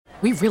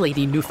we really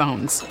need new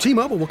phones.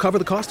 T-Mobile will cover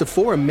the cost of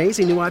 4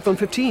 amazing new iPhone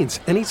 15s,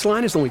 and each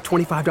line is only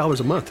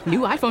 $25 a month. New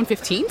iPhone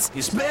 15s?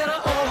 It's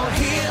better over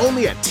here.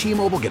 Only at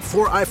T-Mobile, get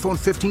 4 iPhone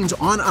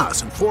 15s on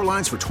us and 4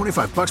 lines for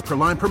 $25 per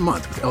line per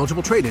month with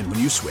eligible trade-in when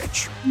you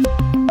switch.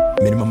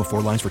 Minimum of 4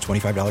 lines for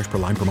 $25 per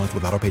line per month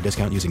with autopay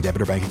discount using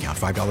debit or bank account.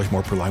 $5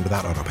 more per line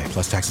without autopay,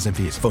 plus taxes and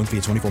fees. Phone fee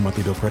at 24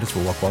 monthly bill credits for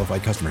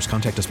well-qualified customers.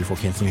 Contact us before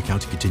canceling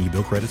account to continue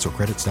bill credits or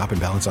credit stop and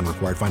balance on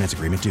required finance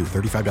agreement due.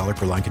 $35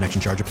 per line connection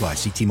charge applies.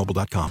 See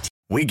T-Mobile.com.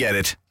 We get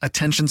it.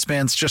 Attention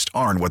spans just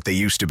aren't what they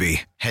used to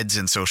be. Heads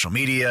in social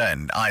media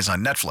and eyes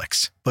on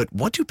Netflix. But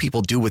what do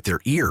people do with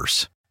their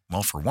ears?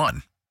 Well, for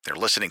one, they're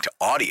listening to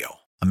audio.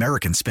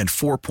 Americans spend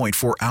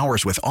 4.4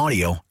 hours with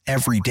audio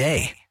every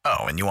day.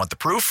 Oh, and you want the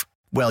proof?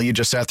 Well, you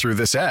just sat through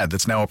this ad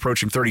that's now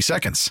approaching 30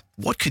 seconds.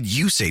 What could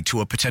you say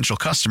to a potential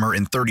customer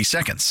in 30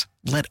 seconds?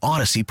 Let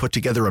Odyssey put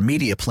together a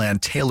media plan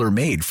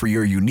tailor-made for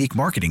your unique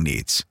marketing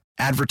needs.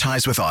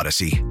 Advertise with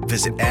Odyssey.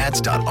 Visit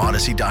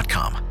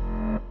ads.odyssey.com.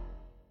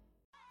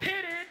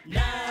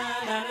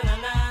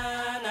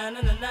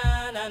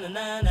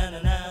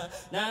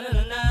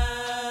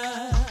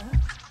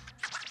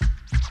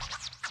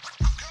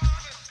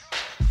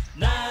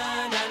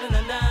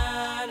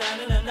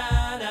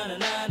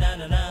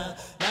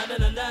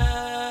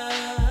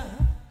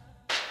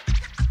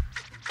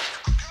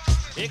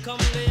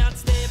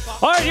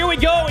 All right, here we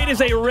go. It is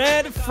a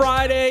Red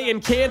Friday in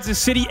Kansas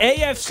City,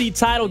 AFC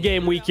title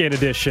game weekend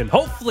edition.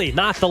 Hopefully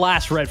not the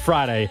last Red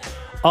Friday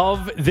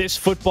of this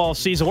football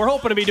season. We're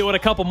hoping to be doing a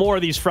couple more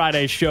of these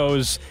Friday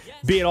shows,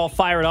 being all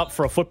fired up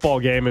for a football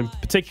game, in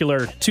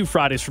particular 2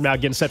 Fridays from now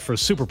getting set for a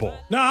Super Bowl.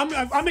 No,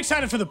 I'm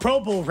excited for the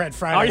Pro Bowl Red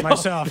Friday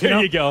myself. There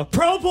you go.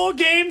 Pro Bowl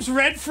games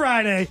Red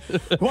Friday.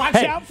 Watch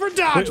out for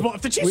dodgeball.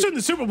 If the Chiefs win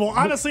the Super Bowl,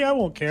 honestly, I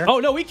won't care. Oh,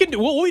 no,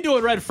 we'll be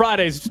doing Red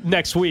Fridays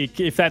next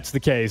week if that's the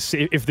case,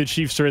 if the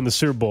Chiefs are in the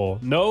Super Bowl.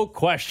 No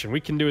question.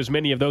 We can do as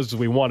many of those as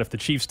we want if the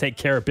Chiefs take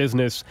care of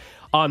business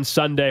on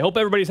Sunday. Hope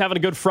everybody's having a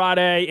good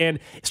Friday. And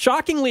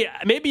shockingly,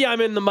 maybe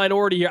I'm in the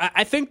minority here.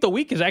 I think the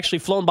week has actually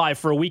flown by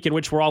for a week in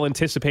which we're all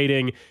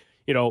anticipating,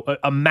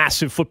 a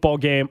massive football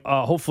game,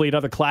 hopefully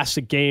another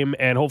classic game,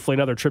 and hopefully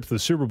another trip to the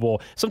Super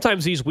Bowl.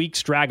 Sometimes these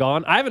weeks drag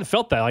on. I haven't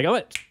felt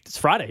that. It's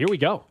Friday. Here we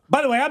go.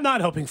 By the way, I'm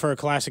not hoping for a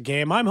classic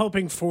game. I'm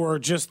hoping for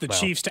just the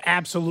Chiefs to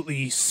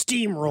absolutely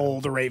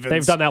steamroll the Ravens.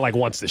 They've done that like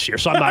once this year,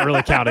 so I'm not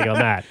really counting on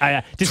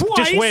that. Just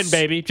win,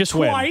 baby. Just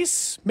win.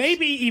 Twice,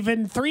 maybe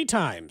even 3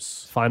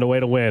 times. Find a way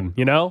to win,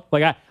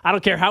 I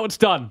don't care how it's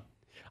done.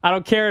 I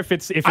don't care if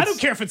it's I don't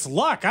care if it's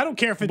luck. I don't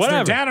care if it's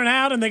they're down and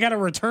out and they got to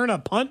return a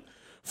punt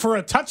for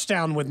a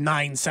touchdown with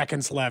 9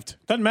 seconds left.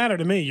 Doesn't matter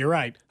to me. You're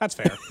right. That's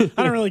fair.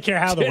 I don't really care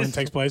how the win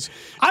takes place.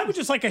 I would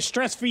just like a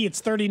stress-free, it's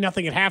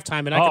 30-0 at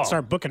halftime, and I can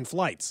start booking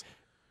flights.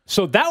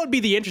 So that would be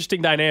the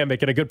interesting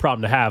dynamic and a good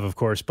problem to have, of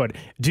course. But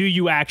do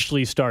you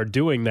actually start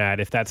doing that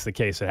if that's the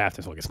case at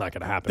halftime? Look, it's not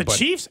going to happen. The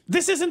Chiefs?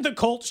 This isn't the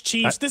Colts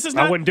Chiefs. This is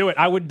not. I wouldn't do it.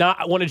 I would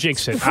not want to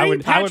jinx it. I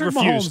would refuse.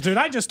 Mahomes, dude,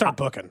 I just start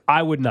booking.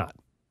 I would not.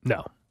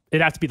 No.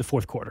 It'd have to be the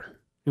fourth quarter.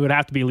 It would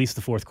have to be at least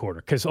the fourth quarter.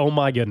 Because, oh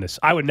my goodness,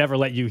 I would never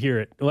let you hear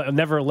it.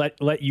 Never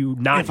let you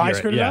not hear it. If I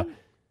screwed it up?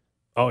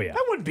 Oh, yeah.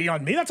 That wouldn't be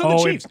on me. That's on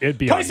the Chiefs. It'd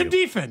be Play on some you.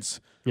 defense.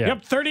 Yeah.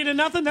 Yep,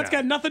 30-0. That's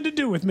got nothing to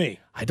do with me.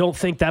 I don't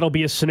think that'll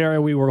be a scenario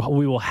we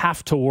will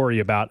have to worry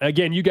about.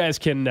 Again, you guys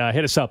can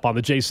hit us up on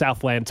the Jay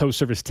Southland Tow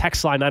Service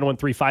text line,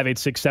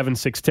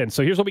 913-586-7610.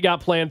 So here's what we got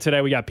planned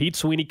today. We got Pete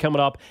Sweeney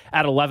coming up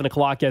at 11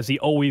 o'clock, as he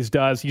always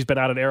does. He's been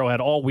out at Arrowhead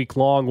all week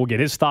long. We'll get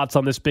his thoughts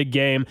on this big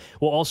game.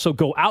 We'll also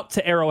go out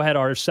to Arrowhead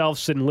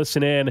ourselves and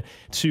listen in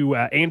to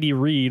Andy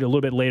Reid a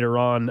little bit later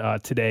on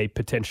today,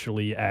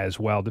 potentially as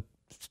well.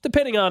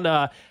 Depending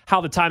on how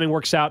the timing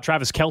works out.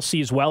 Travis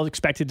Kelce as well is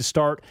expected to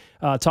start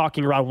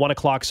talking around 1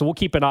 o'clock, so we'll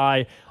keep an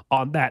eye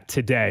on that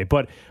today.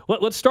 But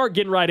let's start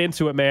getting right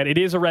into it, man. It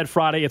is a Red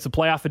Friday. It's a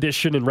playoff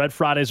edition, and Red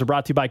Fridays are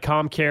brought to you by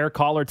ComCare.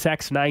 Call or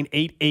text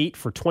 988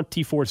 for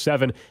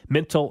 24/7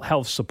 mental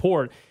health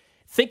support.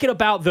 Thinking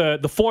about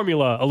the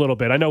formula a little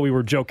bit, I know we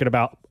were joking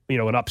about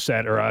an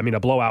upset or a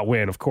blowout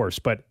win, of course,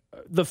 but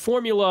the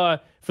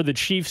formula for the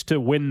Chiefs to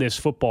win this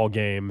football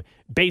game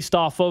based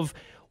off of,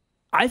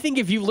 I think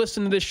if you've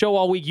listened to this show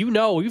all week,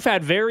 you've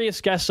had various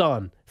guests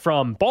on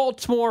from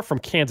Baltimore, from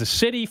Kansas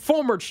City,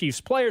 former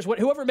Chiefs players,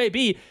 whoever it may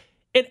be.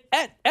 And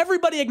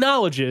everybody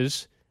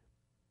acknowledges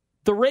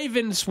the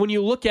Ravens, when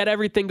you look at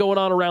everything going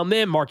on around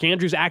them, Mark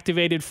Andrews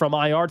activated from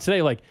IR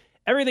today,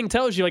 everything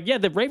tells you,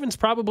 the Ravens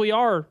probably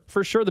are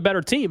for sure the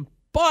better team.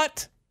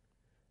 But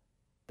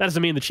that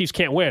doesn't mean the Chiefs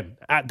can't win.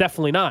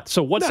 Definitely not.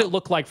 So what's it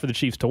look like for the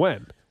Chiefs to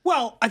win?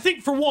 Well, I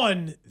think for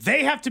one,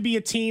 they have to be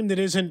a team that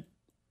isn't,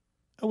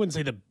 I wouldn't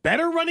say the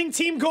better running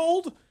team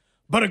gold,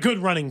 but a good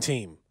running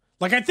team.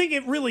 I think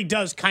it really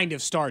does kind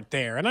of start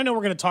there. And I know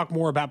we're going to talk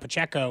more about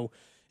Pacheco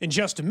in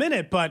just a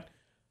minute, but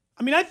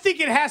I think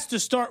it has to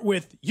start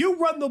with you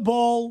run the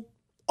ball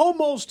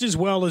almost as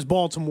well as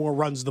Baltimore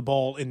runs the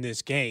ball in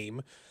this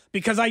game.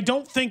 Because I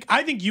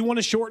think you want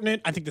to shorten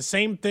it. I think the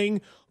same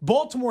thing.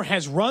 Baltimore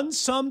has run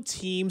some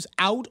teams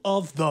out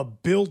of the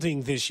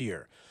building this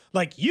year.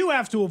 Like, you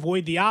have to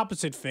avoid the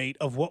opposite fate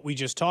of what we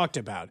just talked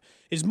about.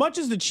 As much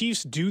as the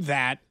Chiefs do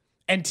that,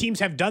 and teams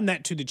have done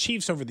that to the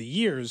Chiefs over the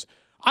years,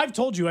 I've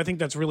told you I think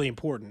that's really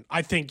important.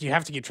 I think you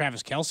have to get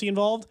Travis Kelce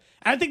involved.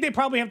 And I think they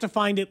probably have to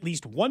find at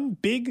least one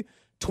big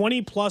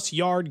 20-plus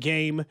yard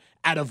game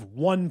out of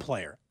one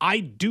player. I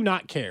do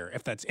not care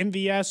if that's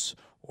MVS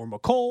or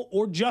McCole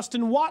or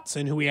Justin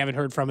Watson, who we haven't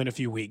heard from in a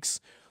few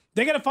weeks.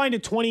 They got to find a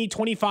 20,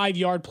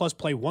 25-yard plus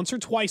play once or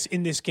twice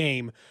in this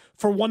game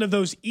for one of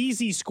those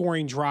easy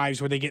scoring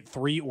drives where they get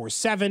 3 or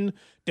 7,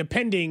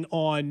 depending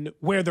on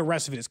where the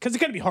rest of it is. Because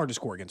it's going to be hard to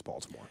score against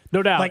Baltimore.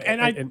 No doubt. Like,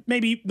 and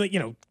maybe a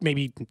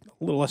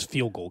little less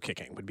field goal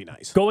kicking would be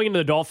nice. Going into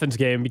the Dolphins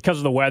game, because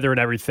of the weather and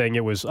everything,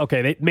 it was,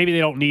 okay, maybe they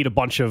don't need a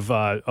bunch of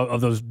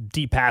those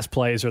deep pass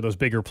plays or those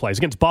bigger plays.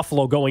 Against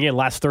Buffalo going in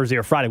last Thursday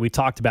or Friday, we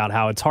talked about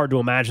how it's hard to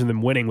imagine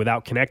them winning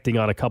without connecting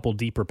on a couple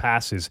deeper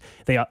passes.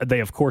 They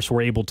of course,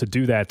 were able to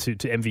do that to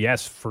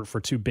MVS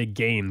for 2 big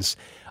gains.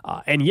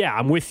 And yeah,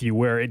 I'm with you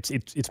where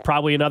it's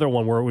probably another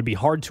one where it would be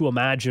hard to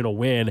imagine a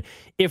win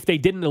if they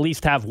didn't at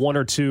least have 1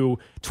 or 2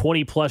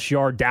 20-plus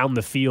yard down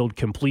the field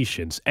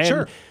completions. And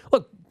sure.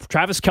 Look,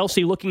 Travis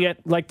Kelce, looking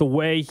at like the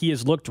way he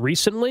has looked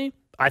recently,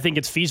 I think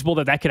it's feasible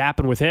that could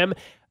happen with him.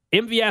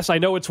 MVS, I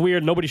know it's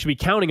weird. Nobody should be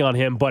counting on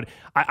him, but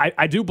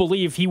I do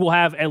believe he will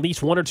have at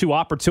least 1 or 2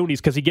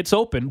 opportunities because he gets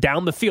open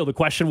down the field. The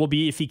question will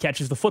be if he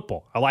catches the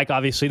football. I like,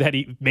 obviously, that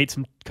he made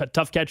some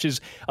tough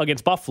catches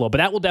against Buffalo, but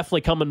that will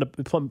definitely come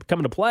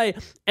into play.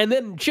 And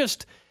then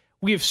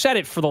we've said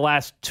it for the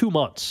last 2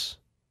 months,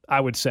 I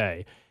would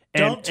say.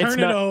 And don't turn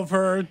it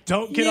over.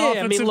 Don't get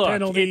offensive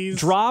penalties. It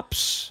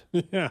drops.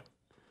 Yeah.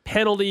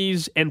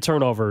 Penalties and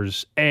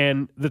turnovers.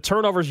 And the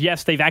turnovers,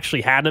 yes, they've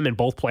actually had them in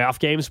both playoff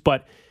games,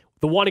 but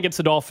the one against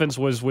the Dolphins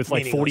was with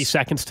like 40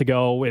 seconds to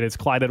go, and it's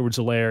Clyde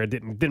Edwards-Helaire. It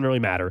didn't really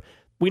matter.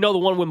 We know the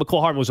one with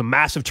McCole Hardman was a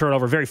massive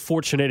turnover. Very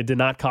fortunate it did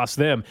not cost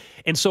them.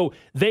 And so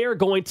they are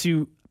going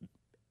to,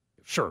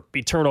 sure,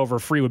 be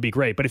turnover-free would be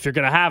great. But if you're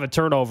going to have a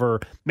turnover,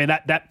 man,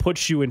 that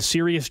puts you in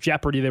serious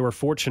jeopardy. They were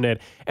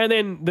fortunate. And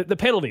then the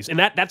penalties. And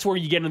that's where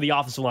you get into the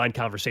offensive line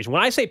conversation.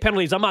 When I say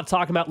penalties, I'm not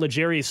talking about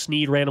L'Jarius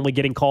Sneed randomly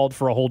getting called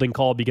for a holding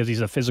call because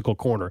he's a physical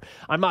corner.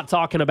 I'm not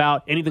talking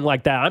about anything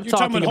like that. You're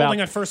talking about holding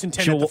on 1st and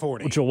 10 at the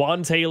 40.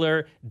 Jawan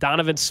Taylor,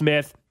 Donovan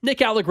Smith,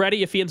 Nick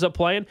Allegretti, if he ends up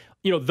playing.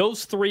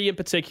 Those 3 in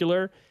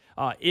particular.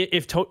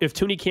 If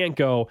Tooney can't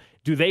go,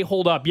 do they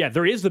hold up? Yeah,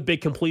 there is the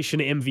big completion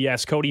to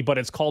MVS, Cody, but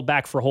it's called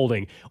back for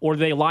holding. Or do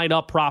they line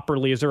up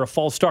properly? Is there a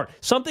false start?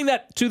 Something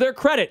that, to their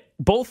credit,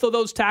 both of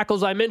those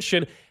tackles I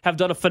mentioned have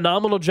done a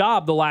phenomenal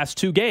job the last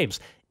 2 games.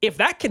 If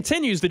that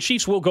continues, the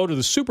Chiefs will go to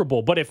the Super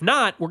Bowl. But if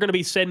not, we're going to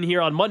be sitting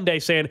here on Monday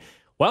saying,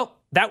 well,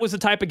 that was the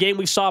type of game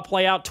we saw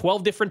play out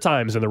 12 different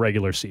times in the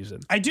regular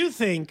season. I do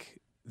think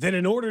that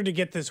in order to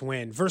get this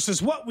win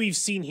versus what we've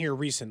seen here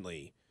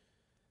recently,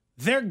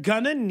 they're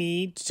going to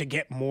need to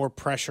get more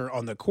pressure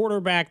on the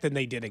quarterback than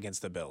they did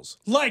against the Bills.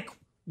 Like,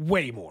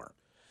 way more.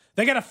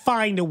 They got to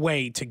find a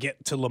way to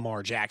get to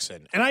Lamar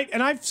Jackson. And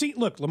I've seen,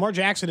 look, Lamar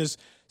Jackson is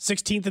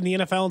 16th in the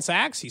NFL in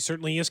sacks. He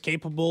certainly is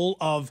capable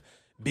of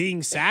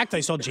being sacked.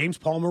 I saw James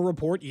Palmer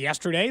report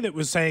yesterday that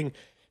was saying,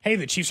 hey,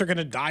 the Chiefs are going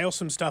to dial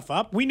some stuff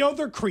up. We know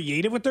they're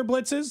creative with their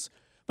blitzes.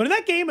 But in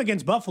that game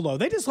against Buffalo,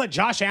 they just let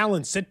Josh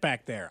Allen sit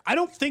back there. I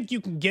don't think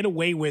you can get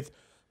away with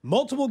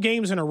multiple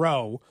games in a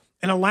row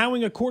and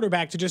allowing a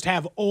quarterback to just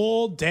have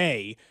all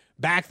day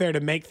back there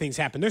to make things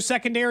happen. Their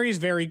secondary is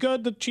very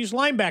good. The Chiefs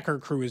linebacker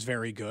crew is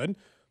very good.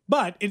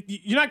 But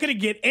you're not going to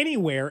get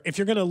anywhere if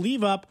you're going to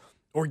leave up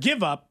or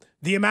give up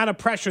the amount of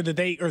pressure that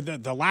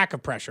the lack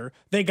of pressure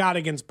they got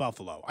against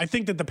Buffalo. I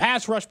think that the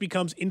pass rush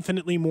becomes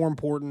infinitely more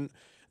important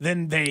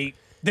than it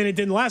did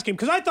in the last game,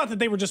 because I thought that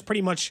they were just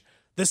pretty much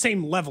the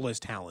same level as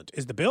talent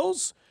as the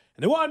Bills.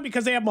 And they won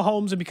because they have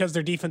Mahomes and because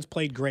their defense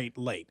played great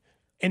late.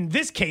 In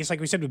this case, like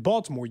we said with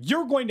Baltimore,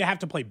 you're going to have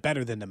to play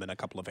better than them in a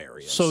couple of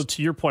areas. So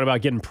to your point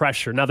about getting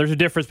pressure, now there's a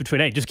difference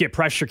between, hey, just get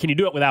pressure. Can you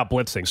do it without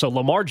blitzing? So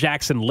Lamar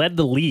Jackson led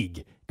the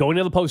league going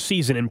into the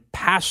postseason in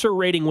passer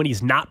rating when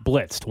he's not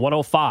blitzed,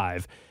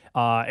 105.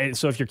 And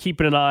so if you're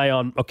keeping an eye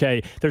on,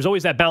 okay, there's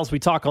always that balance we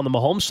talk on the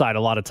Mahomes side a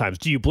lot of times.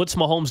 Do you blitz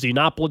Mahomes? Do you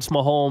not blitz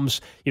Mahomes?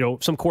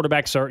 Some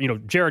quarterbacks are,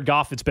 Jared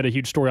Goff, it's been a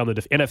huge story on the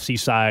NFC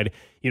side.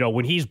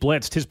 When he's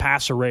blitzed, his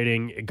passer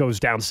rating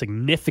goes down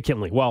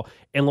significantly. Well,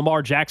 in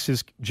Lamar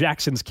Jackson's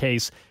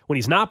case, when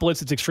he's not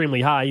blitzed, it's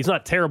extremely high. He's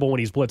not terrible when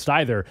he's blitzed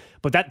either.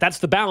 But that's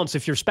the balance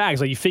if you're Spags.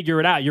 Like, you figure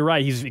it out. You're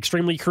right. He's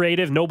extremely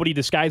creative. Nobody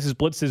disguises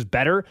blitzes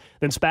better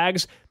than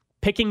Spags.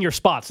 Picking your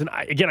spots. And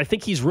I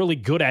think he's really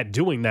good at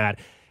doing that.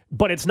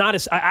 But it's not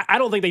as I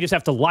don't think they just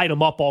have to light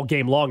them up all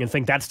game long and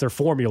think that's their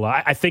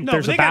formula. I think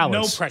there's a balance.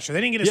 Got no pressure.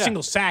 They didn't get a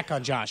single sack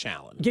on Josh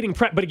Allen.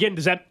 But again,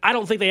 I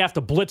don't think they have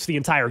to blitz the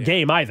entire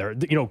game either.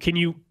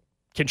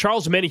 Can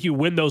Charles Menahue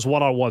win those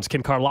one-on-ones?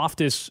 Can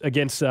Karlaftis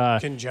against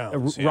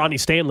Ronnie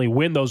Stanley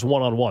win those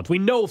one-on-ones? We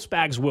know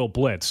Spags will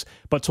blitz,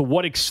 but to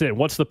what extent?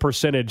 What's the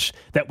percentage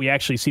that we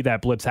actually see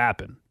that blitz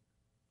happen?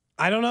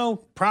 I don't know.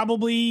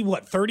 Probably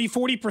 30,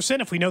 40%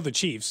 if we know the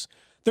Chiefs.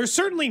 They're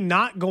certainly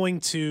not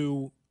going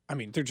to. I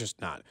mean, they're just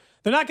not.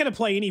 They're not going to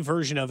play any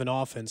version of an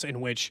offense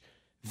in which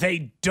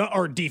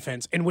or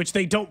defense in which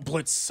they don't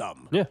blitz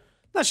some. Yeah.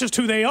 That's just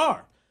who they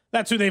are.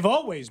 That's who they've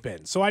always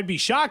been. So I'd be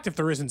shocked if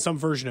there isn't some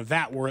version of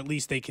that where at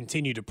least they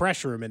continue to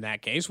pressure him in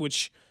that case,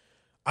 which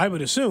I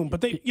would assume.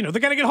 But they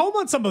got to get home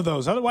on some of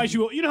those. Otherwise,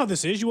 you know how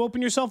this is. You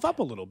open yourself up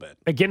a little bit.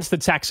 Against the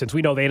Texans,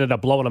 we know they ended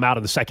up blowing them out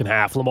in the second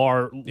half.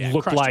 Lamar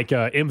looked like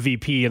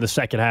MVP in the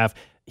second half.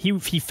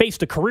 He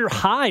faced a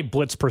career-high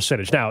blitz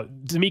percentage. Now,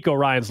 D'Amico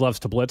Ryans loves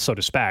to blitz, so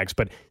does Spags,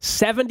 but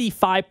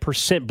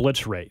 75%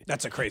 blitz rate.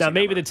 That's a crazy Now,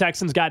 maybe number. the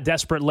Texans got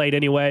desperate late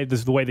anyway. This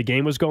is the way the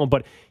game was going,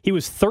 but he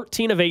was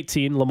 13 of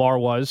 18, Lamar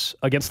was,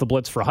 against the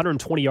blitz for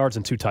 120 yards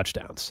and 2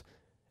 touchdowns,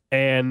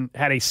 and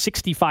had a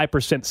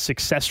 65%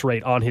 success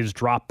rate on his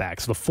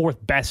dropbacks, the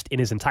 4th best in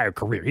his entire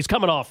career. He's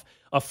coming off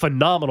a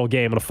phenomenal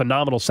game and a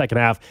phenomenal second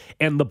half,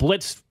 and the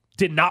blitz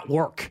did not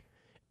work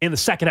in the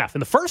second half. In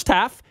the first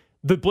half,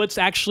 the blitz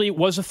actually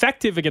was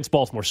effective against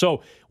Baltimore.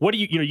 So what do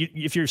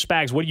if you're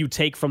Spags, what do you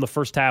take from the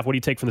first half? What do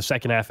you take from the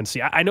second half? And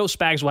see, I know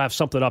Spags will have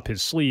something up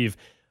his sleeve.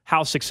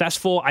 How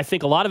successful? I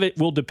think a lot of it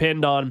will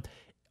depend on,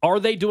 are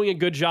they doing a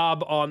good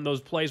job on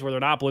those plays where they're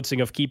not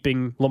blitzing, of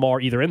keeping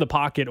Lamar either in the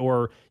pocket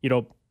or,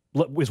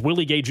 is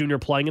Willie Gay Jr.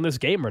 playing in this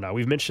game or not?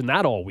 We've mentioned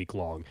that all week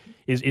long.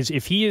 Is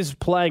if he is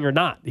playing or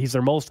not, he's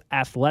their most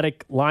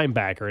athletic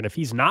linebacker. And if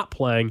he's not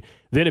playing,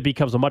 then it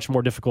becomes a much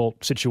more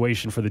difficult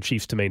situation for the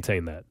Chiefs to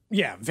maintain that.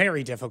 Yeah,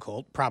 very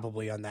difficult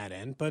probably on that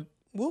end. But,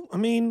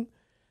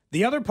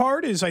 the other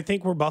part is I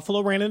think where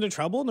Buffalo ran into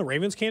trouble and the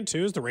Ravens can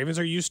too is the Ravens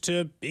are used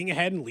to being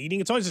ahead and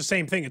leading. It's always the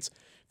same thing. It's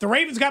if the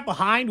Ravens got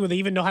behind, would they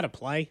even know how to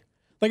play?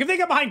 Like if they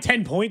got behind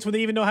 10 points, would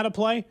they even know how to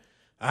play?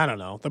 I don't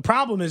know. The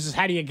problem is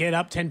how do you get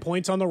up 10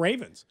 points on the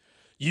Ravens?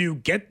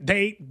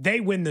 They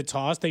win the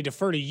toss, they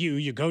defer to you,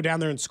 you go down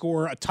there and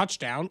score a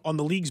touchdown on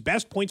the league's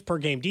best points per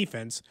game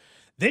defense.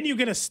 Then you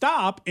get a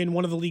stop in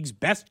one of the league's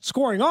best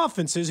scoring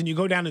offenses and you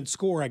go down and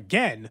score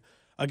again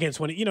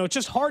against one. It's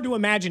just hard to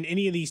imagine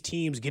any of these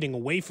teams getting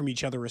away from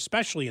each other,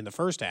 especially in the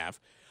first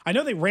half. I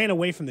know they ran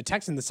away from the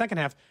Texans in the second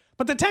half,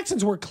 but the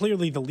Texans were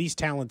clearly the least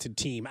talented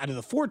team out of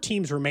the 4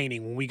 teams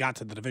remaining when we got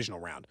to the divisional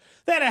round.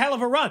 They had a hell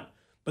of a run.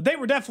 But they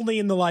were definitely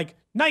in the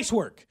nice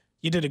work.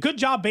 You did a good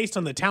job based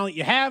on the talent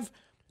you have.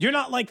 You're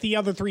not like the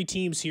other 3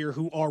 teams here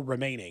who are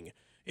remaining.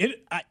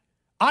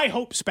 I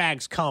hope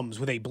Spags comes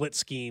with a blitz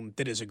scheme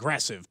that is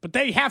aggressive, but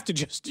they have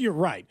to you're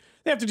right.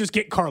 They have to just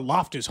get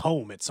Karlaftis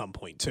home at some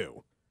point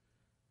too.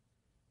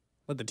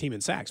 Let the team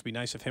in sacks be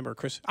nice of him or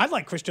Chris. I'd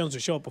like Chris Jones to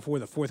show up before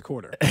the fourth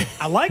quarter.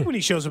 I like when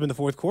he shows up in the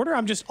fourth quarter.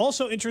 I'm just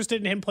also interested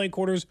in him playing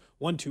quarters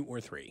 1, 2, or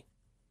 3.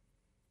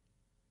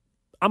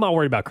 I'm not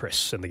worried about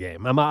Chris in the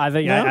game. I'm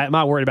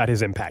not worried about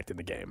his impact in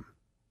the game.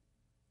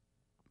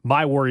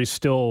 My worries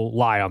still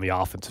lie on the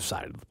offensive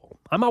side of the ball.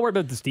 I'm not worried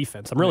about this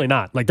defense. I'm really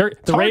not. The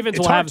Ravens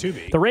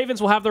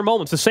will have their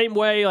moments. The same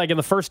way, in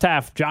the first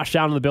half, Josh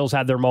Allen and the Bills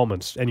had their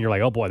moments, and you're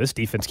like, oh boy, this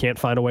defense can't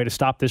find a way to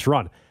stop this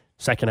run.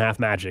 Second half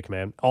magic,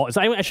 man. I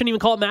shouldn't even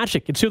call it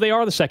magic. It's who they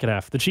are in the second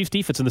half. The Chiefs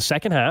defense in the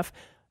second half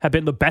have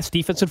been the best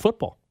defense in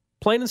football.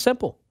 Plain and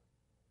simple.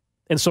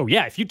 And so,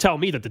 if you tell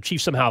me that the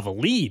Chiefs somehow have a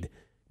lead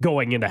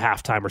going into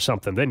halftime or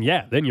something, then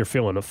you're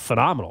feeling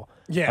phenomenal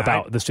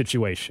about the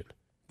situation.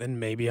 Then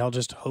maybe I'll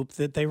just hope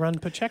that they run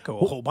Pacheco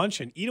a whole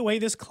bunch and eat away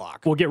this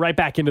clock. We'll get right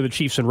back into the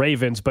Chiefs and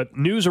Ravens, but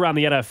news around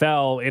the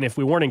NFL, and if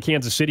we weren't in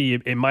Kansas City,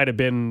 it might have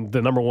been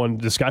the number one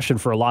discussion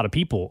for a lot of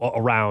people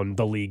around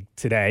the league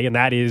today, and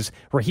that is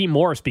Raheem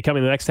Morris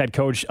becoming the next head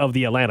coach of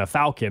the Atlanta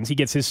Falcons. He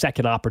gets his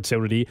second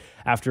opportunity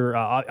after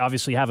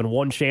obviously having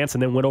one chance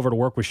and then went over to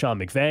work with Sean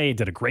McVay,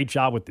 did a great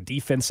job with the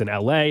defense in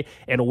L.A.,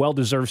 and a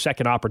well-deserved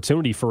second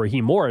opportunity for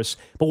Raheem Morris.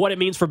 But what it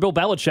means for Bill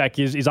Belichick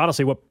is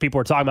honestly what people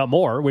are talking about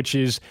more, which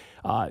is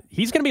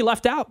he's going to be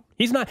left out.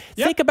 He's not.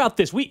 Yep. Think about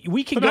this. We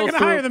can They're go not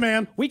through. Hire the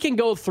man. We can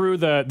go through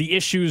the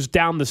issues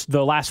down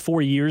the last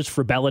 4 years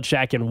for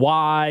Belichick and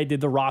why did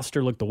the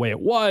roster look the way it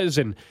was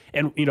and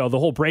the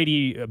whole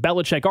Brady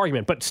Belichick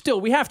argument. But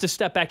still, we have to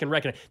step back and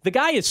recognize the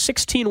guy is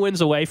 16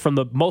 wins away from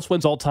the most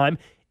wins all time.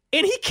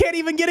 And he can't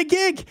even get a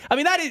gig. I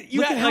mean, that is...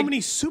 Look at how many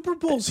Super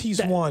Bowls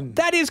he's won.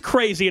 That is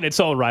crazy in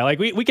its own right.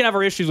 We can have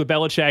our issues with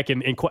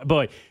Belichick,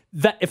 but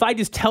if I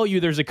just tell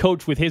you there's a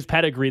coach with his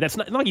pedigree, that's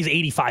not like he's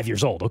 85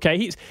 years old,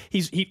 okay?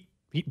 He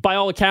by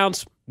all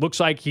accounts, looks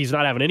like he's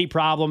not having any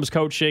problems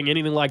coaching,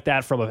 anything like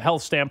that from a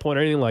health standpoint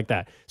or anything like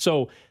that.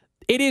 So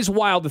it is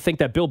wild to think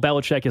that Bill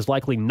Belichick is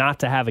likely not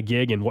to have a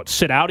gig and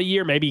sit out a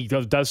year. Maybe he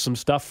does some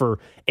stuff for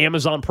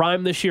Amazon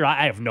Prime this year.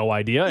 I have no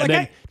idea. And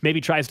then maybe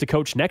tries to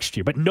coach next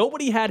year. But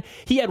he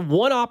had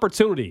one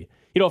opportunity.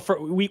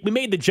 We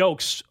made the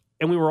jokes,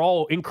 and we were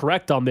all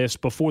incorrect on this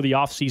before the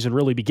offseason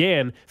really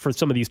began for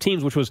some of these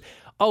teams, which was,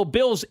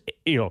 Bill's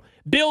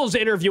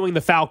interviewing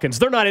the Falcons.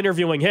 They're not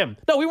interviewing him.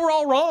 No, we were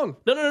all wrong.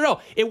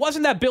 No. It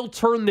wasn't that Bill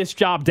turned this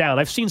job down.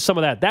 I've seen some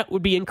of that. That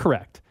would be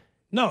incorrect.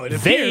 No, it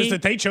appears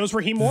that they chose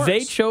Raheem Morris.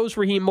 They chose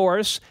Raheem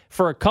Morris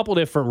for a couple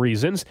different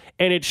reasons,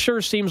 and it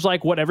sure seems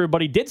like what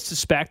everybody did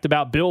suspect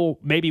about Bill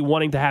maybe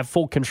wanting to have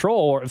full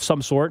control of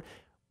some sort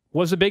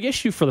was a big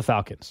issue for the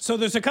Falcons. So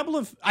there's a couple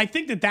of, I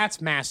think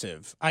that's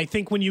massive. I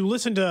think when you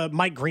listen to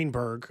Mike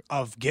Greenberg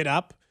of Get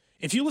Up,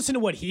 if you listen to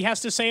what he has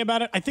to say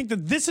about it, I think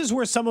that this is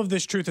where some of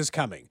this truth is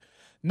coming.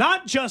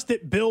 Not just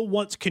that Bill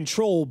wants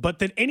control, but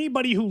that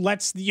anybody who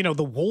lets, the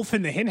wolf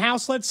in the hen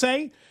house, let's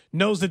say,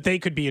 knows that they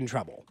could be in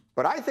trouble.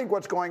 But I think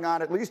what's going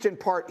on, at least in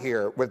part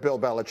here with Bill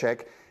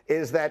Belichick,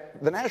 is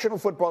that the National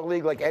Football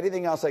League, like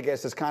anything else, I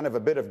guess, is kind of a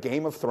bit of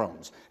Game of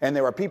Thrones. And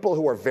there are people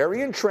who are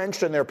very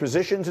entrenched in their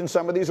positions in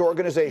some of these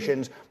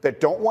organizations that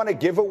don't want to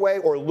give away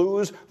or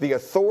lose the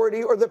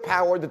authority or the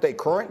power that they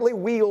currently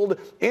wield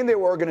in their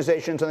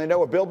organizations. And they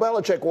know if Bill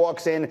Belichick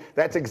walks in,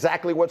 that's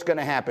exactly what's going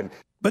to happen.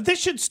 But this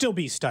should still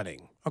be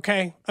stunning,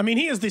 okay? I mean,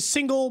 he is the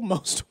single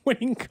most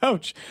winning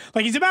coach.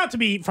 Like, he's about to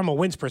be, from a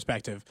wins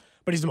perspective,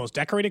 but he's the most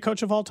decorated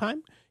coach of all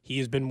time. He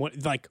has been one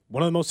of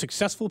the most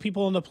successful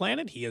people on the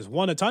planet. He has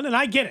won a ton, and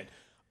I get it.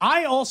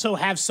 I also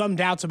have some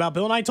doubts about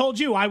Bill, and I told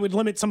you I would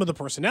limit some of the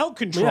personnel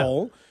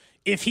control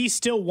if he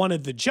still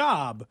wanted the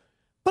job.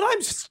 But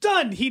I'm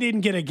stunned he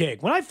didn't get a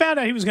gig. When I found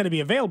out he was going to be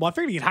available, I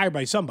figured he'd get hired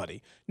by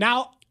somebody.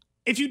 Now,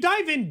 if you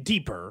dive in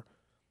deeper,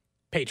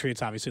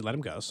 Patriots obviously let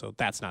him go, so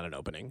that's not an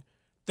opening.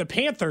 The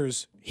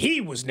Panthers,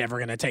 he was never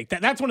going to take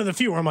that. That's one of the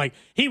few where I'm like,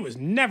 he was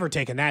never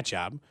taking that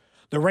job.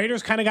 The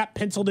Raiders kind of got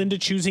penciled into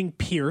choosing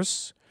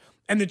Pierce.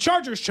 And the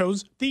Chargers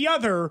chose the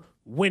other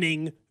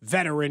winning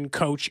veteran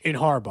coach in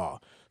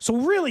Harbaugh. So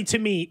really, to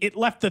me, it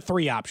left the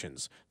three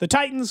options. The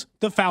Titans,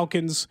 the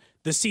Falcons,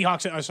 the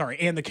Seahawks,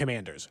 and the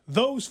Commanders.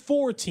 Those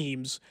four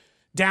teams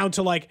down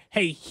to like,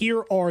 hey,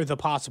 here are the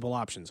possible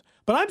options.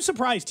 But I'm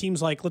surprised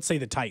teams like, let's say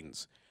the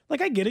Titans.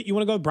 Like, I get it. You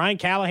want to go with Brian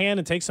Callahan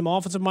and take some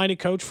offensive-minded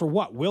coach for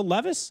what? Will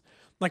Levis?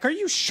 Like, are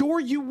you sure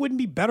you wouldn't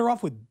be better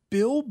off with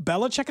Bill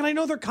Belichick? And I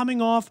know they're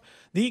coming off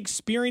the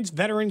experienced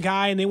veteran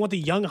guy, and they want the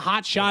young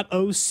hotshot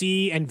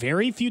OC, and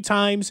very few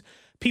times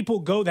people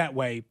go that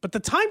way. But the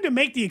time to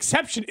make the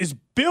exception is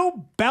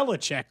Bill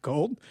Belichick,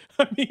 Gold.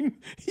 I mean,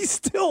 he's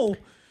still,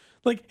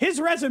 like,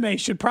 his resume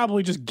should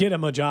probably just get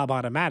him a job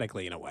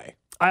automatically in a way.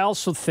 I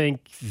also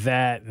think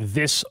that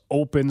this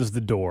opens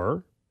the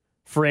door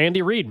for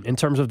Andy Reid in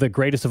terms of the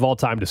greatest of all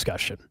time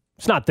discussion.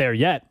 It's not there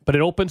yet, but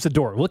it opens the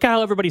door. Look at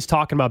how everybody's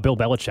talking about Bill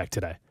Belichick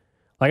today.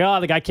 Like, oh,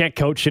 the guy can't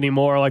coach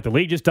anymore. Like, the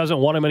league just doesn't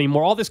want him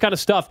anymore. All this kind of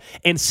stuff.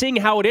 And seeing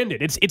how it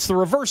ended. It's the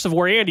reverse of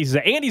where Andy's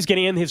at. Andy's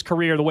getting in his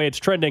career the way it's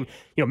trending.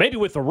 Maybe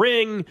with the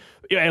ring,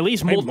 at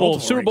least multiple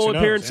Super Bowl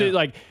appearances. Yeah.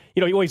 Like,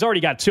 he's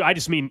already got two. I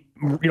just mean,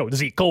 does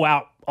he go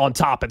out on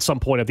top at some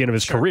point at the end of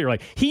his career?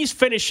 Like, he's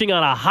finishing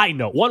on a high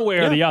note, one way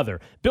or the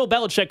other. Bill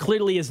Belichick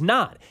clearly is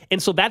not.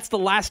 And so that's the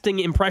lasting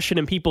impression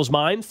in people's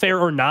mind, fair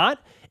or not.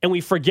 And we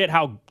forget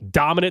how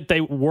dominant they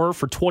were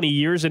for 20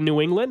 years in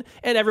New England.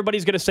 And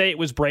everybody's going to say it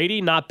was Brady,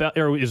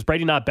 is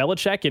Brady not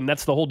Belichick? And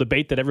that's the whole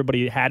debate that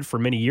everybody had for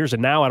many years.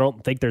 And now I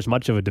don't think there's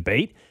much of a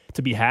debate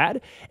to be had.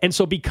 And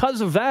so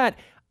because of that,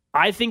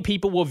 I think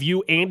people will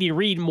view Andy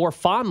Reid more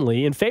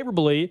fondly and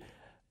favorably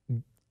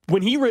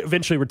when he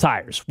eventually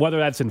retires, whether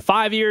that's in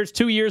 5 years,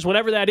 2 years,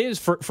 whatever that is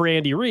for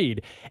Andy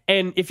Reid.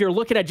 And if you're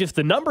looking at just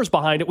the numbers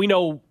behind it, we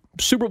know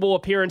Super Bowl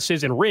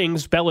appearances and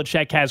rings,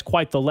 Belichick has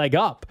quite the leg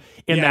up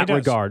in that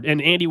regard. And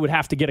Andy would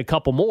have to get a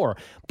couple more.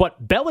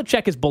 But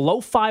Belichick is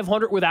below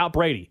 500 without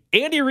Brady.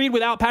 Andy Reid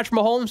without Patrick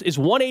Mahomes is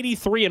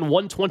 183 and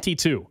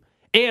 122.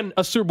 And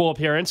a Super Bowl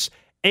appearance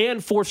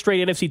and 4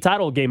 straight NFC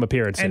title game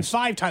appearances. And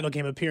 5 title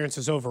game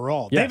appearances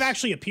overall. Yes. They've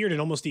actually appeared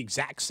in almost the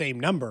exact same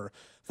number.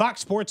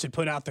 Fox Sports had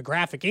put out the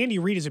graphic. Andy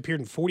Reid has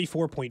appeared in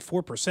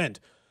 44.4%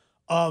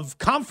 of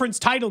conference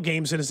title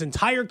games in his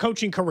entire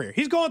coaching career.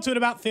 He's going to it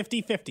about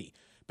 50-50.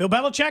 Bill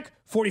Belichick,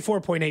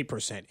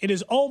 44.8%. It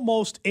is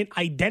almost an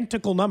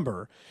identical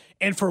number.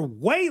 And for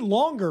way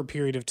longer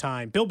period of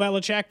time, Bill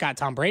Belichick got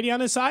Tom Brady on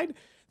his side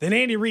than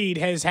Andy Reid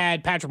has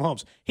had Patrick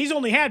Mahomes. He's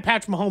only had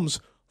Patrick Mahomes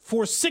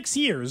for 6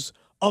 years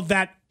of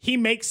that. He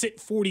makes it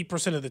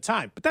 40% of the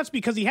time, but that's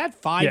because he had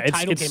 5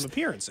 title game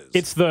appearances.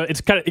 It's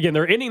kind of, again,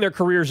 they're ending their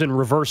careers in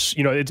reverse.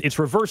 It's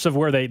reverse of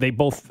where they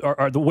both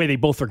are the way they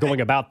both are going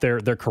about their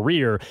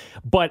career.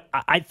 But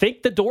I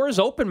think the door is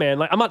open, man.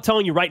 Like, I'm not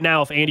telling you right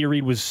now if Andy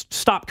Reid was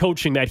stopped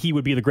coaching that he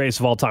would be the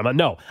greatest of all time.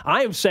 No,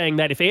 I am saying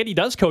that if Andy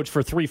does coach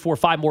for 3, 4,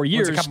 5 more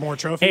years, a couple more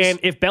trophies, and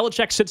if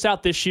Belichick sits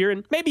out this year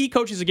and maybe he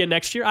coaches again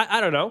next year, I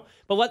don't know.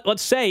 But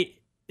let's say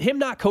him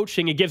not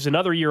coaching, it gives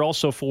another year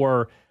also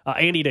for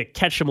Andy to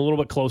catch him a little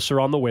bit closer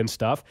on the win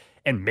stuff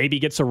and maybe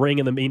gets a ring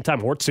in the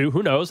meantime or 2.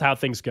 Who knows how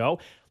things go?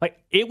 Like,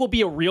 it will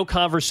be a real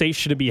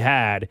conversation to be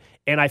had.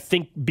 And I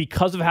think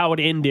because of how it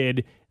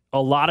ended,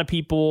 a lot of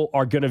people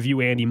are going to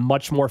view Andy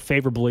much more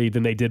favorably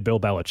than they did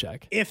Bill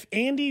Belichick. If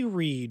Andy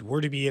Reid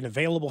were to be an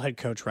available head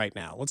coach right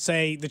now, let's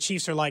say the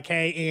Chiefs are like,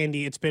 hey,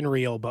 Andy, it's been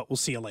real, but we'll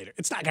see you later.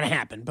 It's not going to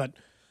happen. But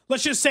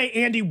let's just say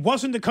Andy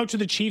wasn't the coach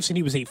of the Chiefs and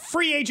he was a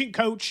free agent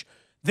coach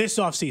this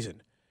offseason,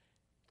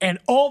 and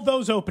all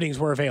those openings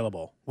were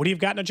available, would he have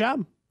gotten a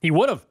job? He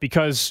would have,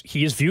 because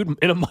he is viewed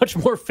in a much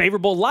more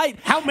favorable light.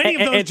 How many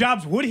of those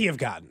jobs would he have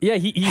gotten? Yeah,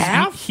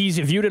 he's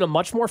viewed in a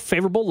much more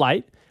favorable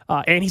light.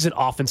 And he's an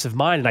offensive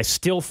mind, and I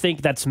still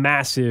think that's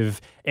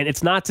massive. And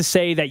it's not to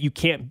say that you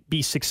can't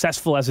be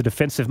successful as a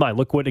defensive mind.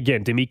 Look what,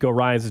 again, D'Amico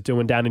Ryans is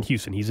doing down in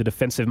Houston. He's a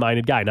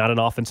defensive-minded guy, not an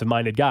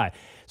offensive-minded guy.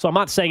 So I'm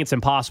not saying it's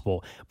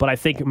impossible, but I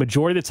think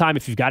majority of the time,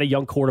 if you've got a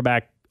young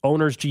quarterback,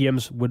 owners,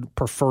 GMs would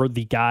prefer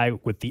the guy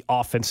with the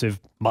offensive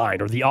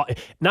mind. Or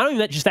not only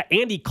that, just that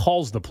Andy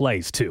calls the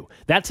plays, too.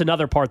 That's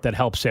another part that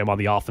helps him on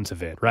the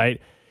offensive end, right?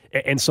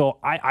 And so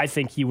I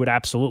think he would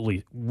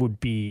absolutely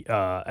be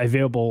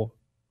available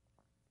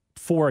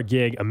for a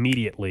gig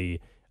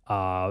immediately,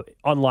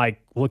 unlike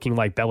looking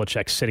like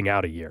Belichick sitting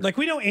out a year. Like,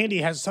 we know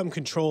Andy has some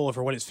control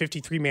over what his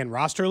 53-man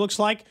roster looks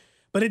like,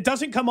 but it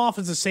doesn't come off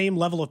as the same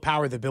level of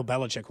power that Bill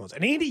Belichick was.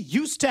 And Andy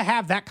used to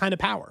have that kind of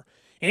power.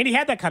 Andy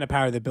had that kind of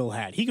power that Bill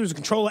had. He was in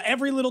control of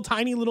every little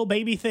tiny little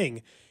baby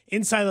thing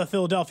inside of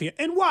Philadelphia.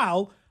 And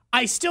while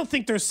I still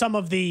think there's some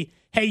of the,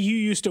 hey, you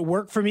used to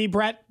work for me,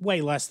 Brett,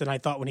 way less than I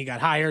thought when he got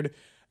hired.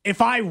 If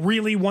I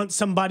really want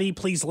somebody,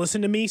 please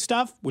listen to me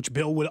stuff, which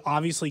Bill would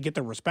obviously get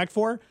the respect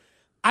for,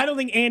 I don't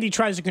think Andy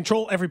tries to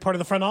control every part of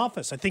the front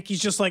office. I think he's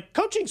just like,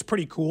 coaching's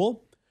pretty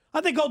cool.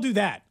 I think I'll do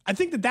that. I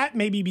think that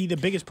maybe be the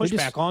biggest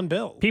pushback on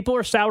Bill. People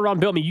are sour on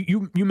Bill. I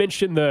mean, you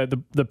mentioned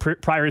the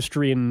prior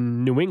history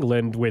in New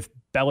England with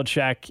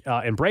Belichick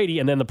and Brady,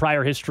 and then the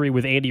prior history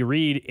with Andy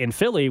Reid in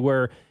Philly,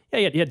 where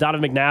you had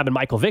Donovan McNabb and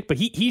Michael Vick, but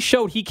he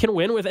showed he can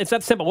win with. It's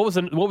that simple.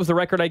 What was the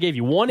record I gave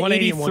you?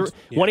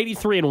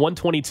 183 and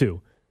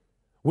 122.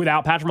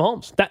 Without Patrick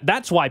Mahomes.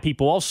 That's why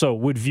people also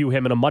would view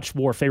him in a much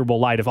more favorable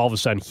light if all of a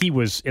sudden he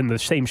was in the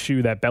same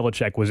shoe that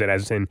Belichick was in,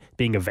 as in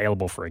being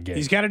available for a game.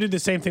 He's got to do the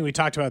same thing we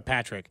talked about with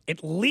Patrick.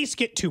 At least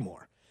get 2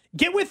 more.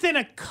 Get within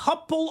a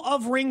couple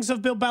of rings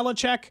of Bill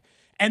Belichick,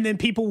 and then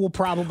people will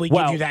probably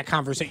give you that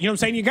conversation. You know what I'm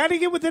saying? You got to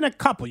get within a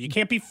couple. You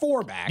can't be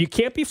 4 back. You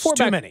can't be 4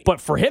 back. Too many.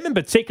 But for him in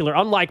particular,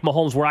 unlike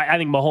Mahomes, where I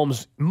think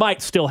Mahomes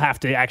might still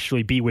have to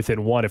actually be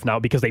within 1, if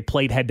not, because they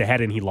played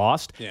head-to-head and he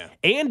lost. Yeah.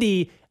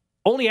 Andy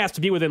only has to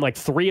be within like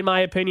 3, in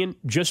my opinion,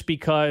 just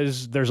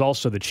because there's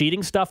also the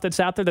cheating stuff that's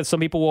out there that some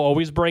people will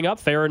always bring up,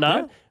 fair or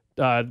not.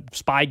 Yeah.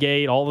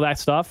 Spygate, all of that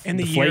stuff. And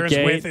the years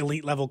with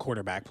elite-level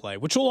quarterback play,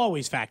 which will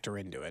always factor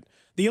into it.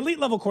 The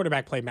elite-level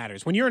quarterback play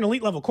matters. When you're an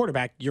elite-level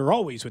quarterback, you're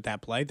always with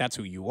that play. That's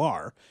who you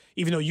are,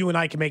 even though you and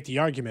I can make the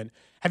argument.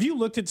 Have you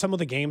looked at some of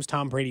the games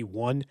Tom Brady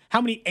won?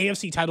 How many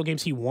AFC title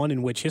games he won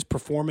in which his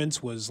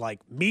performance was like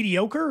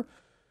mediocre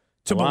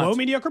to below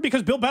mediocre?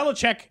 Because Bill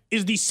Belichick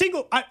is the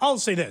single – I'll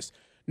say this.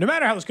 No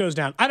matter how this goes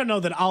down, I don't know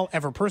that I'll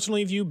ever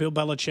personally view Bill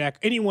Belichick,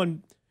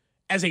 anyone,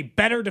 as a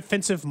better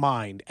defensive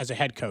mind as a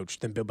head coach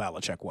than Bill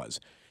Belichick was.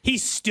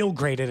 He's still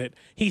great at it.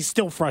 He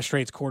still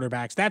frustrates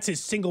quarterbacks. That's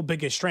his single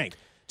biggest strength.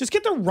 Just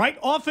get the right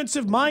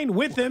offensive mind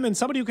with him and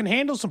somebody who can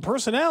handle some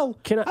personnel.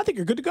 I think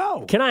you're good to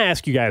go. Can I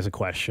ask you guys a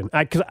question?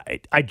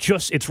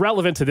 Because it's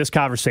relevant to this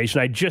conversation.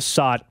 I just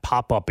saw it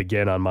pop up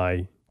again on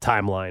my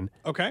timeline.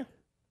 Okay.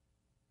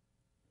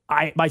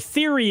 My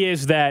theory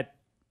is that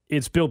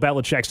it's Bill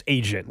Belichick's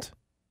agent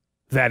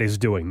that is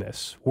doing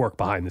this work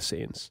behind the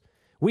scenes.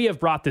 We have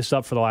brought this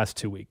up for the last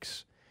 2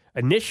 weeks.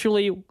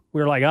 Initially, we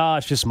were like,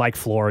 it's just Mike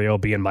Florio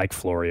being Mike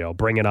Florio,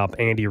 bringing up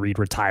Andy Reid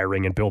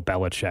retiring and Bill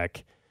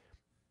Belichick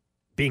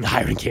being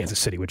hired in Kansas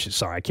City, which is,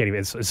 sorry, I can't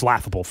even, it's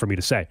laughable for me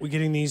to say. We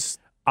getting these?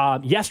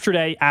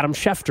 Yesterday, Adam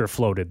Schefter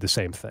floated the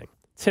same thing.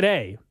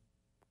 Today,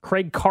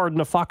 Craig Carden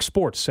of Fox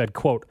Sports said,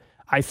 quote,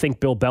 I think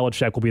Bill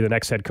Belichick will be the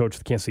next head coach of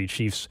the Kansas City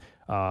Chiefs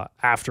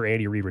after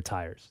Andy Reid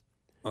retires.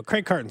 Well,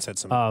 Craig Carden said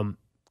some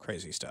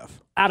crazy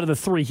stuff. Out of the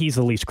 3, he's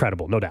the least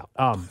credible, no doubt.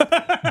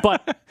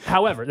 But,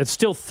 however, it's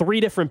still 3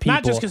 different people.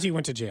 Not just because he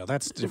went to jail.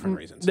 That's different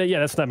reasons. Yeah,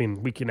 that's not, I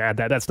mean, we can add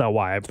that. That's not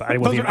why.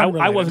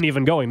 I wasn't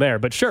even going there,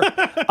 but sure.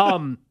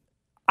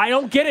 I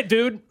don't get it,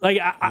 dude. Like,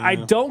 I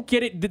don't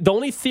get it. The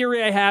only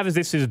theory I have is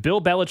this is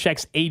Bill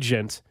Belichick's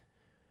agent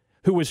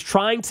who was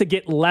trying to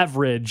get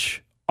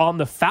leverage on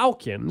the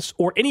Falcons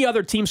or any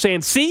other team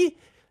saying, see,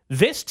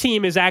 this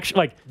team is actually,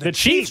 like, the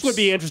Chiefs would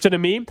be interested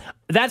in me.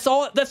 That's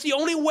all. That's the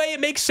only way it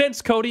makes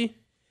sense, Cody.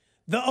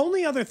 The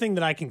only other thing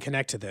that I can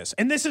connect to this,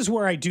 and this is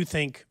where I do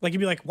think, like, you'd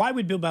be like, why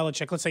would Bill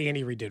Belichick, let's say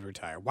Andy Reid did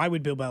retire, why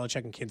would Bill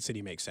Belichick in Kansas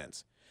City make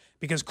sense?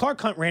 Because Clark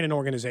Hunt ran an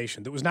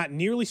organization that was not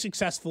nearly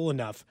successful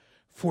enough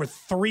for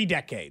 3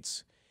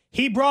 decades.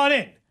 He brought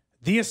in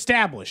the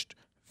established,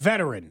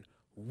 veteran,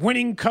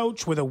 winning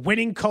coach with a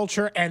winning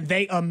culture, and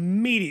they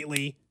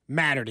immediately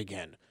mattered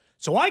again.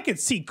 So I could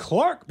see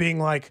Clark being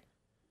like,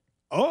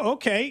 oh,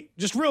 okay,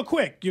 just real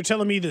quick, you're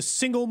telling me the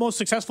single most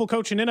successful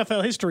coach in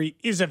NFL history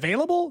is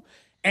available,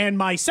 and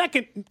my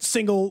second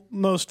single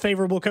most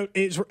favorable coach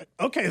is,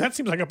 okay, that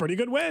seems like a pretty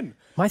good win.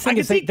 My thing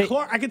is I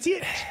could see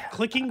it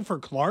clicking for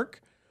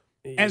Clark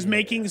as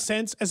making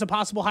sense as a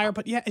possible hire,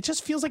 but yeah, it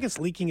just feels like it's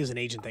leaking as an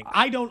agent thing.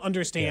 I don't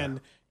understand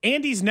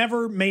Andy's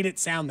never made it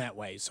sound that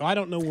way, so I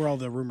don't know where all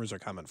the rumors are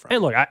coming from.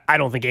 And look, I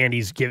don't think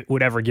Andy's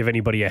would ever give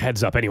anybody a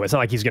heads up anyway. It's not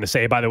like he's going to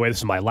say, by the way, this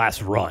is my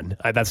last run.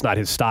 That's not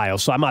his style.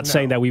 So I'm not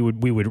saying that we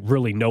would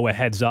really know a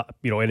heads up,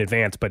 in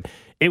advance, but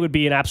it would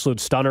be an absolute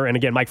stunner. And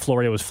again, Mike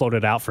Florio was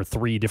floated out for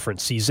 3 different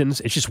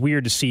seasons. It's just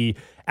weird to see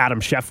Adam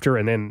Schefter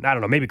and then, I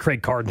don't know, maybe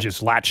Craig Carton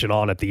just latching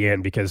on at the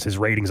end because his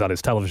ratings on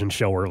his television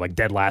show are like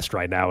dead last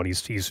right now, and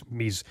he's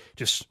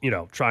just,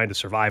 trying to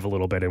survive a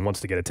little bit and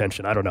wants to get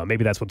attention. I don't know.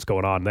 Maybe that's what's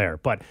going on there.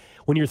 But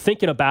when you're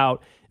thinking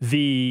about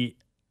the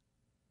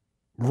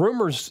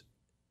rumors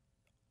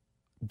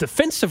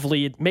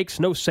defensively, it makes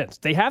no sense.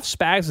 They have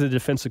Spags as the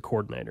defensive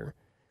coordinator.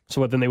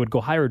 So then they would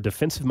go hire a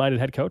defensive-minded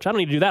head coach? I don't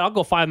need to do that. I'll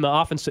go find the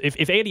offensive.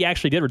 If Andy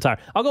actually did retire,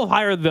 I'll go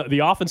hire the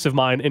offensive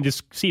mind and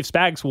just see if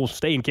Spags will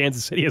stay in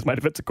Kansas City as my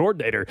defensive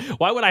coordinator.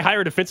 Why would I hire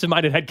a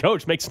defensive-minded head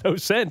coach? Makes no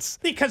sense.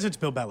 Because it's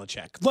Bill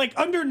Belichick. Like,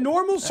 under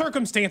normal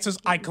circumstances,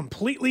 I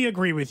completely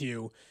agree with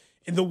you.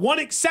 And the one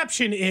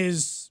exception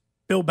is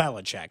Bill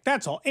Belichick.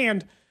 That's all.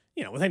 And,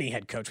 with any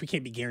head coach, we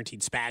can't be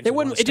guaranteed Spags.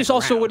 It just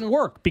also wouldn't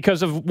work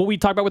because of what we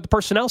talked about with the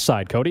personnel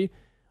side, Cody.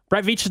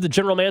 Brett Veach is the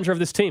general manager of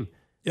this team.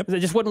 Yep. It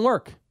just wouldn't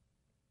work.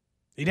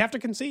 He'd have to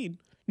concede.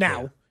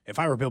 Now, if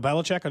I were Bill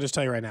Belichick, I'll just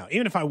tell you right now,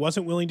 even if I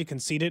wasn't willing to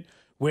concede it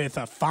with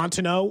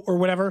Fontenot or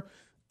whatever,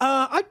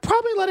 I'd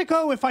probably let it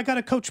go if I got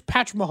to coach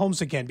Patrick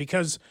Mahomes again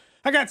because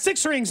I got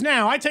 6 rings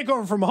now. I take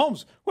over from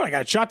Mahomes. I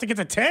got a shot to get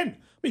to 10. I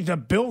mean, the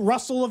Bill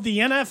Russell of the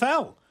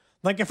NFL.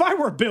 Like, if I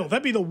were Bill,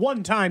 that'd be the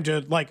one time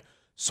to,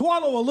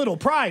 swallow a little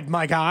pride,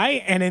 my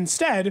guy. And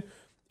instead,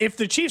 if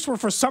the Chiefs were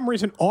for some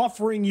reason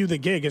offering you the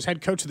gig as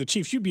head coach of the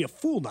Chiefs, you'd be a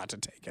fool not to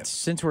take it.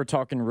 Since we're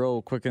talking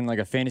real quick in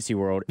a fantasy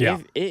world, yeah.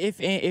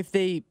 if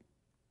the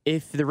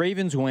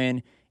Ravens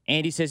win,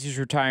 Andy says he's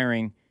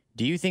retiring,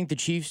 do you think the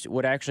Chiefs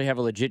would actually have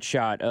a legit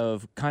shot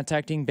of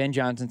contacting Ben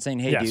Johnson saying,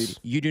 "Hey, dude,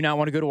 you do not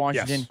want to go to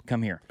Washington?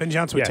 Come here." Ben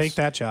Johnson would take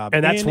that job,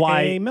 and that's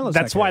why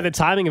the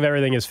timing of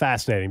everything is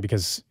fascinating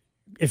because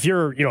if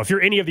you're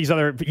any of these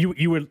other,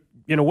 you would,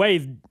 in a way,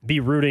 be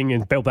rooting,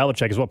 and Bill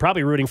Belichick as well,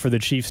 probably rooting for the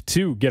Chiefs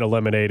to get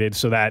eliminated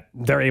so that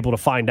they're able to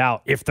find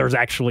out if there's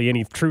actually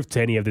any truth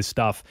to any of this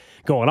stuff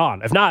going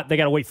on. If not, they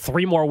got to wait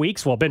 3 more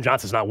weeks. Well, Ben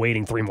Johnson's not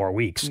waiting 3 more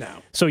weeks. No.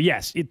 So,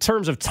 yes, in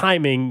terms of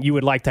timing, you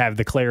would like to have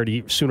the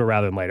clarity sooner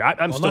rather than later.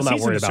 I'm still not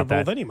worried about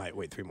that. Then he might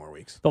wait 3 more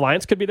weeks. The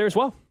Lions could be there as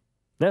well.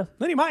 Yeah.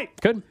 Then he might.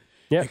 Could.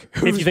 Yeah.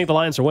 If you think the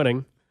Lions are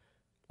winning.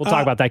 We'll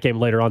talk about that game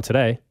later on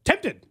today.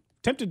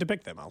 Tempted to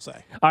pick them, I'll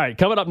say. All right,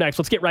 coming up next,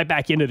 let's get right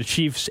back into the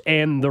Chiefs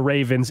and the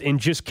Ravens and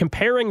just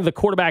comparing the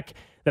quarterback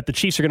that the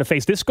Chiefs are going to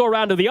face this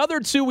go-around to the other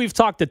 2 we've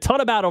talked a ton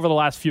about over the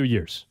last few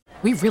years.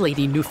 We really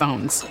need new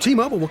phones.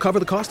 T-Mobile will cover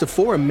the cost of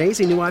 4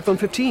 amazing new iPhone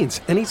 15s,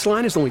 and each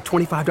line is only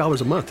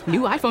 $25 a month.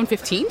 New iPhone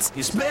 15s?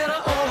 It's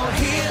better over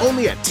here.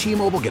 Only at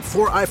T-Mobile, get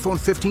 4 iPhone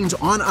 15s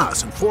on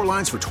us and 4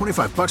 lines for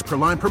 $25 per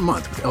line per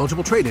month with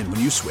eligible trade-in when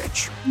you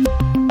switch.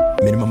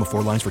 Minimum of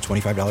 4 lines for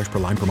 $25 per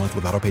line per month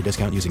with autopay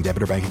discount using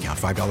debit or bank account.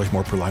 $5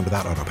 more per line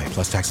without autopay,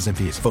 plus taxes and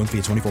fees. Phone fee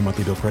at 24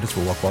 monthly bill credits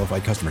for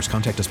well-qualified customers.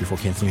 Contact us before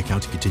canceling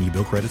account to continue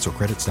bill credits or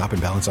credit stop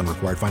and balance on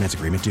required finance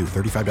agreement due.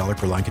 $35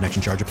 per line connection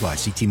charge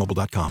applies. See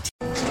T-Mobile.com.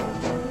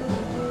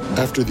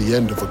 After the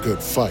end of a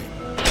good fight,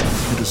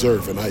 you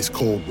deserve an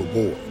ice-cold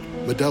reward.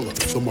 Modelo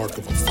is the mark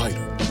of a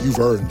fighter. You've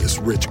earned this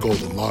rich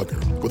golden lager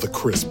with a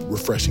crisp,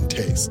 refreshing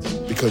taste.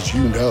 Because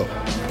you know,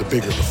 the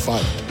bigger the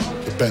fight,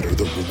 the better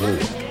the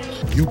reward.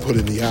 You put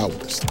in the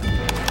hours,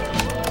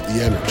 the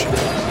energy,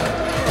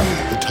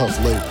 the tough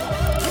labor.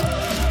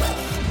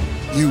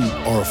 You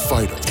are a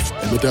fighter,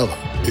 and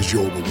Modelo is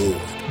your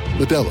reward.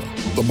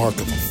 Modelo, the mark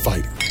of a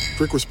fighter.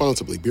 Drink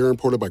responsibly. Beer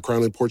imported by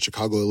Crown Imports,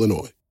 Chicago,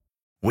 Illinois.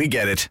 We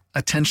get it.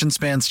 Attention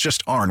spans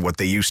just aren't what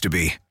they used to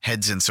be.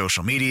 Heads in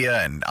social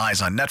media and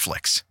eyes on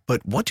Netflix.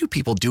 But what do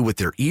people do with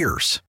their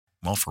ears?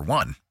 Well, for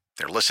one,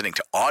 they're listening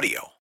to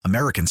audio.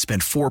 Americans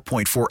spend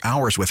 4.4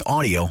 hours with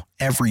audio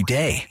every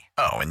day.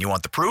 Oh, and you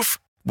want the proof?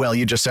 Well,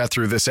 you just sat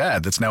through this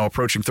ad that's now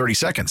approaching 30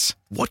 seconds.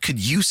 What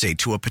could you say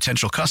to a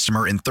potential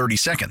customer in 30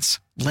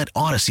 seconds? Let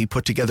Odyssey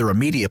put together a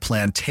media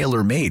plan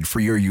tailor-made for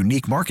your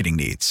unique marketing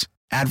needs.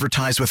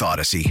 Advertise with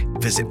Odyssey.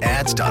 Visit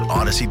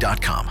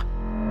ads.odyssey.com.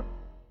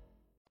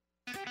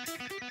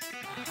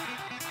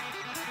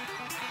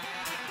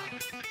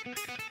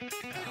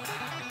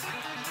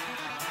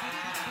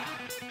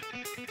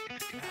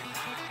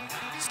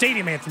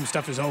 Stadium anthem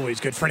stuff is always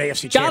good for an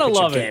AFC Gotta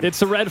Championship love game. it. It's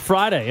the Red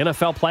Friday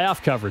NFL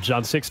playoff coverage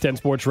on 610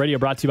 Sports Radio,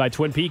 brought to you by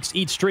Twin Peaks.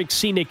 Eat, drink,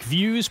 scenic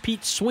views.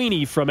 Pete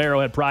Sweeney from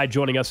Arrowhead Pride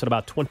joining us in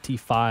about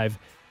 25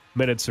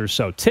 minutes or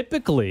so.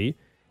 Typically,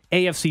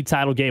 AFC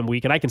title game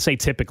week, and I can say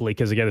typically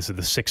because, again, this is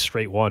the 6th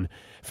straight one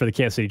for the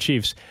Kansas City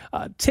Chiefs.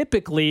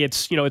 Typically,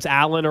 it's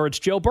Allen or it's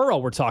Joe Burrow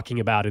we're talking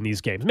about in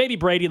these games. Maybe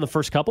Brady in the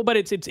first couple, but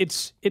it's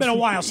been a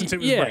while since it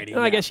was Brady.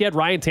 I guess you had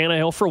Ryan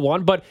Tannehill for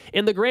one, but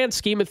in the grand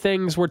scheme of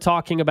things, we're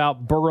talking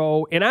about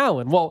Burrow and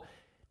Allen. Well,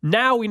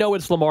 now we know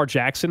it's Lamar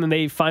Jackson, and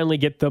they finally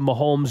get the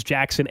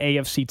Mahomes-Jackson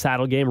AFC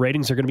title game.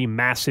 Ratings are going to be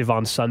massive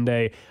on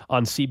Sunday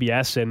on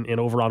CBS and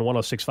over on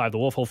 106.5 The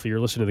Wolf. Hopefully you're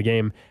listening to the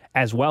game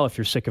as well if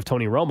you're sick of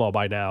Tony Romo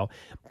by now.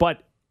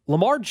 But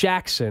Lamar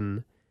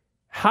Jackson,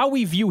 how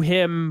we view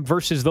him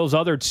versus those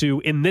other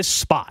two in this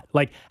spot.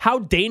 Like, how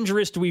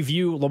dangerous do we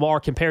view Lamar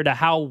compared to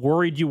how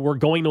worried you were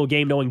going to a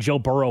game knowing Joe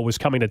Burrow was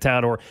coming to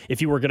town, or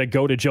if you were going to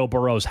go to Joe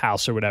Burrow's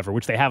house or whatever,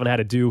 which they haven't had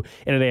to do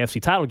in an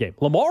AFC title game.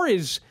 Lamar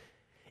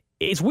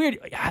it's weird.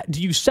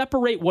 Do you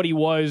separate what he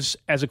was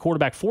as a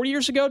quarterback 4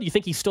 years ago? Do you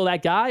think he's still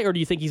that guy, or do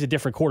you think he's a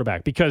different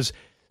quarterback? Because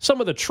some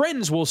of the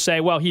trends will say,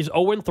 well, he's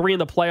 0-3 in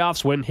the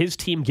playoffs when his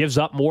team gives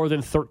up more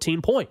than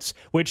 13 points,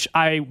 which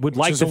I would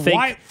like to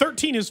think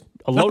 13 is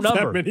a low not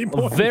number, that many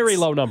points. A very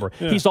low number.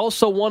 Yeah. He's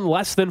also won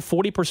less than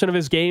 40% of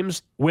his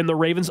games when the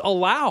Ravens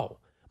allow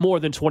more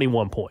than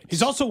 21 points.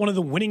 He's also one of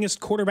the winningest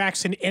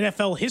quarterbacks in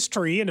NFL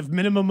history and a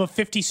minimum of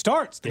 50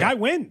 starts. The guy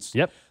wins.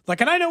 Yep.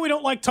 And I know we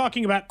don't like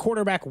talking about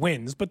quarterback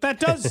wins, but that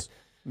does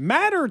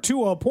matter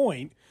to a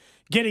point.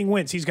 Getting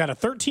wins. He's got a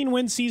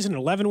 13-win season,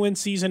 an 11-win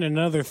season, and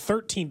another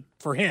 13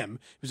 for him.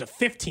 It was a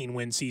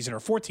 15-win season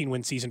or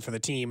 14-win season for the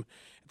team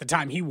at the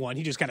time he won.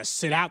 He just got to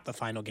sit out the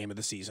final game of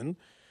the season.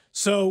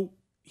 So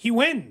he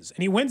wins,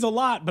 and he wins a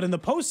lot, but in the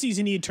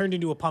postseason, he had turned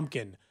into a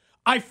pumpkin.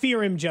 I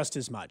fear him just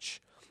as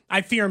much.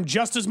 I fear him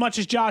just as much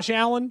as Josh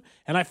Allen,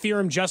 and I fear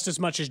him just as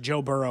much as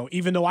Joe Burrow,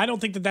 even though I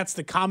don't think that that's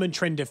the common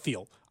trend to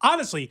feel.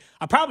 Honestly,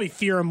 I probably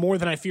fear him more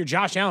than I fear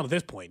Josh Allen at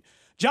this point.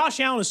 Josh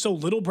Allen is so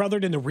little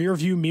brothered in the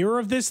rearview mirror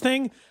of this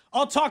thing.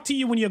 I'll talk to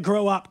you when you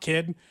grow up,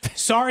 kid.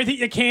 Sorry that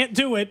you can't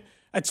do it.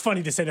 It's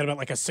funny to say that about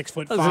like a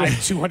 6'5",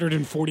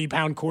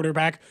 240-pound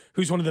quarterback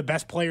who's one of the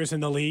best players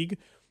in the league.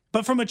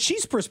 But from a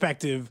Chiefs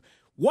perspective,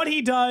 what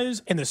he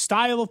does and the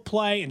style of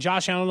play and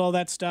Josh Allen and all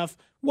that stuff,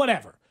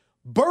 whatever.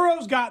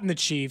 Burrow's gotten the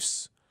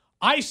Chiefs.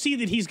 I see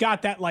that he's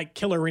got that like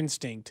killer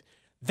instinct.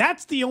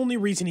 That's the only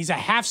reason he's a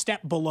half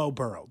step below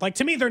Burrow. Like,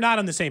 to me, they're not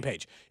on the same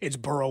page. It's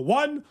Burrow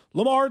 1,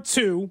 Lamar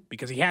 2,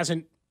 because he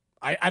hasn't,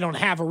 I don't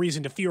have a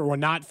reason to fear or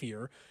not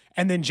fear,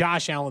 and then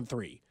Josh Allen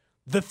 3.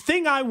 The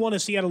thing I want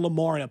to see out of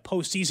Lamar in a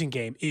postseason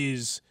game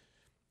is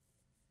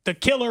the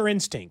killer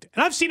instinct.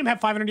 And I've seen him have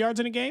 500 yards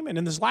in a game, and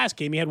in this last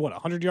game, he had,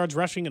 100 yards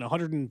rushing and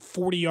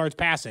 140 yards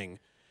passing.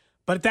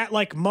 But at that,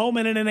 like,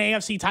 moment in an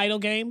AFC title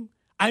game,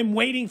 I'm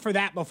waiting for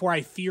that before I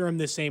fear him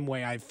the same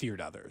way I've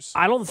feared others.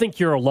 I don't think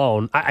you're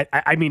alone.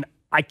 I mean,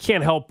 I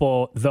can't help,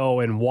 though,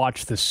 and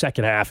watch the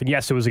second half. And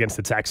yes, it was against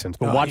the Texans,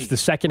 but watch the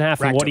second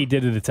half and what he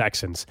did to the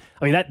Texans.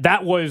 I mean,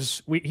 that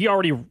was he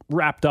already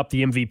wrapped up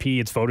the MVP.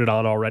 It's voted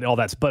on already, all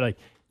that. But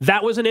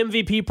that was an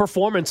MVP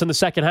performance in the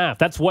second half.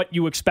 That's what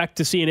you expect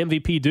to see an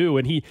MVP do,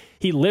 and he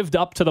lived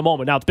up to the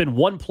moment. Now, it's been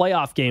one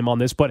playoff game on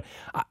this, but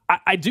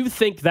I do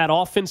think that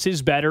offense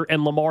is better,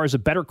 and Lamar is a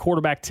better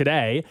quarterback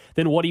today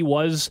than what he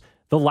was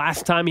the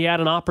last time he had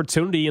an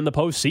opportunity in the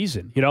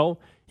postseason. You know,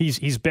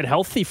 he's been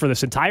healthy for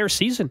this entire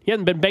season. He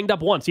hasn't been banged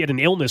up once. He had an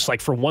illness like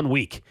for 1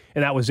 week,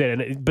 and that was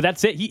it. But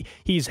that's it.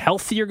 He's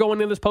healthier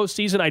going into this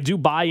postseason. I do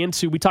buy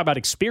into, we talk about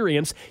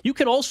experience. You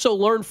can also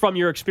learn from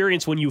your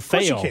experience when you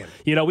fail.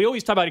 You know, we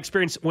always talk about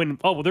experience when,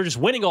 they're just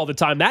winning all the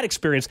time. That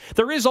experience.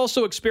 There is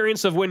also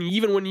experience of when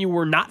you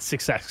were not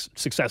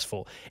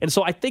successful. And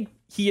so I think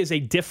he is a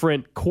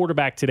different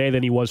quarterback today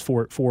than he was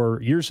 4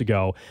 years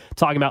ago,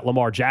 talking about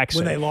Lamar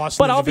Jackson. When they lost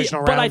in the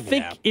divisional round. But I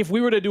think if we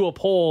were to do a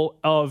poll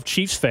of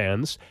Chiefs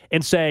fans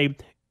and say,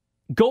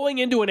 going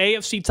into an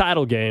AFC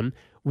title game,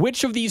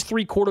 which of these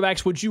three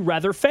quarterbacks would you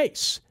rather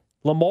face?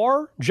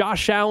 Lamar,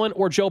 Josh Allen,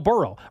 or Joe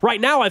Burrow?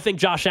 Right now, I think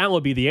Josh Allen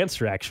would be the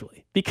answer,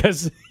 actually,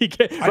 because he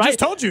can, I just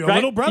told you, a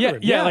little brother.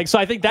 Yeah. Like, so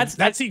I think that's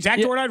the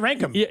exact order I'd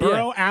rank him.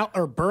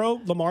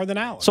 Burrow, Lamar, then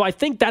Allen. So I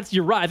think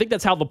you're right. I think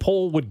that's how the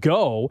poll would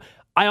go.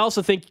 I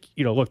also think,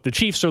 look, the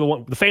Chiefs are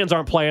the fans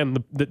aren't playing,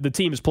 the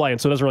team is playing,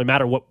 so it doesn't really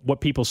matter what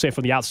people say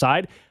from the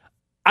outside.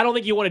 I don't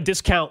think you want to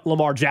discount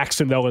Lamar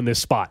Jackson, though, in this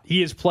spot.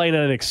 He is playing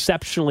at an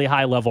exceptionally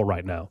high level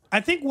right now.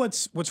 I think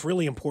what's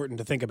really important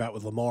to think about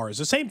with Lamar is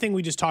the same thing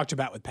we just talked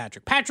about with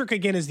Patrick. Patrick,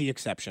 again, is the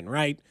exception,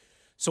 right?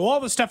 So all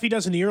the stuff he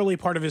does in the early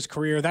part of his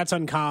career, that's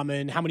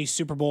uncommon. How many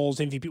Super Bowls,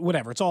 MVP,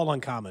 whatever, it's all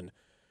uncommon.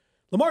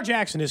 Lamar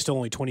Jackson is still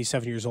only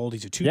 27 years old.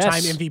 He's a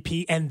two-time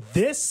MVP. And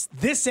this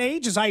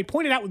age, as I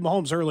pointed out with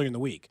Mahomes earlier in the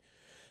week,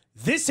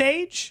 this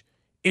age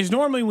is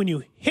normally when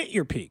you hit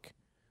your peak,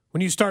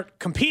 when you start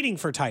competing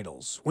for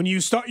titles, when you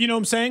start, you know what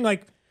I'm saying?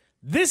 Like,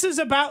 this is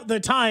about the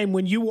time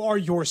when you are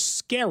your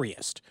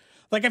scariest.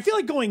 Like, I feel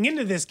like going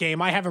into this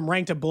game, I have him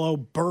ranked below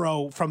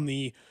Burrow from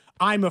the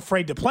I'm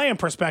afraid to play him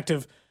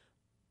perspective.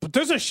 But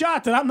there's a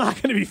shot that I'm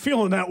not going to be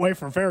feeling that way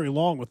for very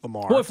long with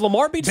Lamar. Well, if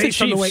Lamar beats the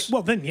Chiefs...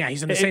 then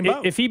he's in the same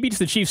boat. If he beats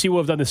the Chiefs, he will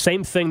have done the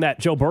same thing that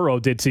Joe Burrow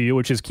did to you,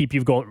 which is keep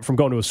you from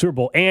going to a Super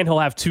Bowl, and he'll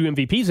have 2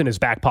 MVPs in his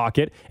back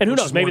pocket. And who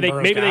knows, maybe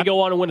they go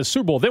on and win a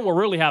Super Bowl. Then we're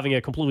really having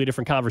a completely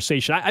different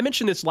conversation. I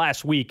mentioned this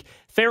last week.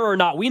 Fair or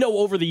not, we know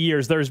over the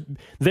years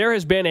there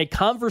has been a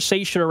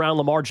conversation around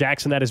Lamar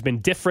Jackson that has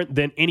been different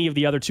than any of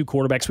the other 2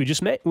 quarterbacks we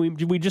just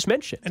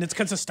mentioned. And it's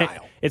because of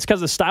style. It's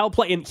because of style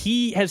play, and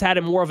he has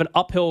had more of an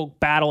uphill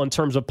battle in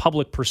terms of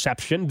public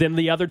perception than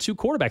the other 2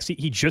 quarterbacks.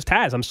 He just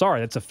has. I'm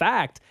sorry. That's a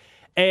fact.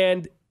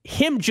 And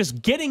him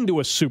just getting to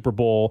a Super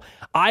Bowl,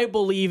 I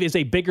believe, is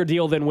a bigger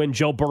deal than when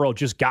Joe Burrow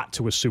just got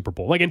to a Super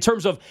Bowl. Like in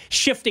terms of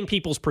shifting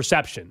people's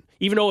perception,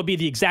 even though it would be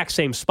the exact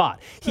same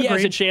spot. He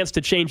has a chance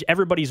to change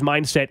everybody's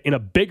mindset in a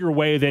bigger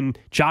way than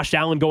Josh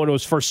Allen going to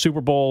his first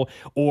Super Bowl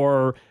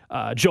or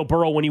Joe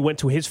Burrow when he went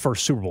to his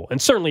first Super Bowl. And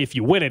certainly if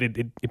you win it,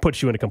 it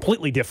puts you in a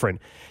completely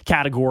different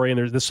category. And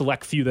there's the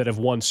select few that have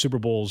won Super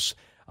Bowls,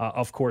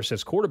 of course,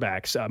 as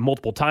quarterbacks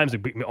multiple times.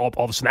 All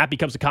of a sudden, that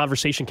becomes the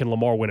conversation. Can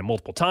Lamar win it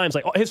multiple times?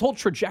 Like his whole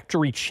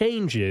trajectory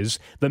changes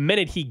the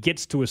minute he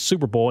gets to a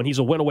Super Bowl, and he's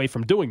a win away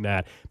from doing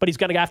that. But he's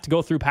going to have to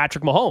go through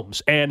Patrick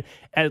Mahomes. And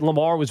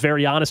Lamar was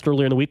very honest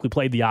earlier in the week. We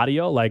played the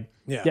audio.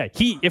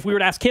 If we were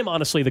to ask him,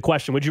 honestly, the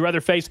question, would you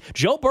rather face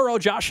Joe Burrow,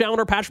 Josh Allen,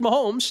 or Patrick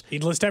Mahomes?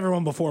 He'd list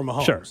everyone before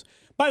Mahomes. Sure.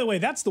 By the way,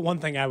 that's the one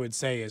thing I would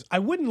say is I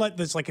wouldn't let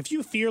this, like if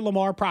you fear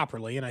Lamar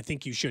properly, and I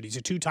think you should, he's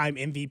a 2-time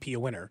MVP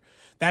winner.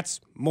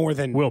 That's more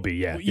than will be,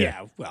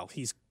 yeah. Well,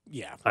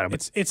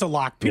 it's a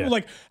lock. People are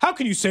like, how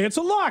can you say it's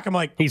a lock? I'm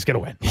like, he's gonna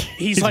win.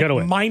 He's like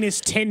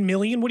minus 10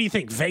 million. What do you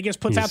think? Vegas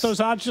puts out those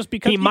odds just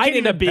because he might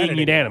end up being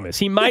unanimous.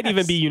 He might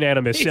even be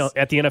unanimous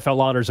at the NFL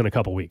honors in a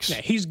couple weeks. Yeah,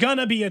 he's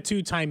gonna be a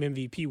 2-time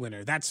MVP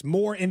winner. That's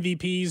more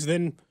MVPs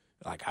than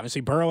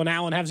obviously Burrow and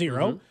Allen have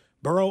 0. Mm-hmm.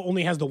 Burrow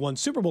only has the 1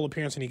 Super Bowl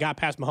appearance, and he got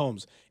past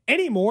Mahomes.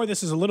 Anymore,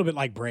 this is a little bit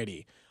like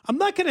Brady. I'm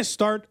not going to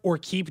start or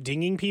keep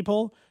dinging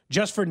people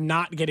just for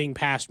not getting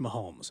past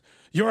Mahomes.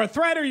 You're a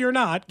threat or you're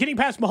not. Getting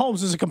past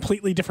Mahomes is a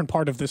completely different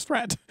part of this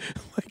threat.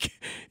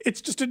 It's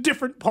just a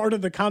different part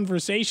of the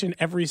conversation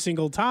every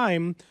single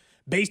time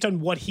based on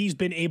what he's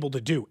been able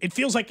to do. It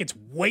feels like it's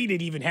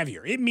weighted even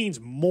heavier. It means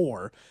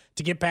more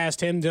to get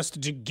past him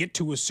just to get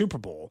to a Super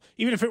Bowl,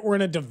 even if it were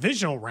in a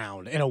divisional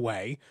round in a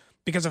way,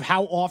 because of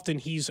how often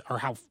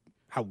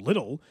how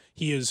little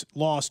he is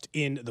lost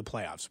in the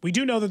playoffs. We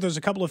do know that there's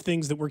a couple of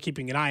things that we're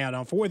keeping an eye out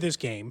on for this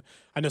game.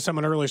 I know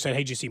someone earlier said,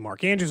 hey, did you see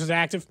Mark Andrews is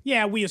active?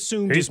 Yeah, we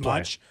assumed as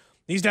much.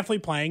 He's definitely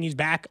playing. He's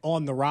back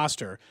on the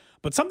roster.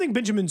 But something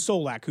Benjamin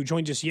Solak, who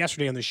joined us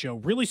yesterday on the show,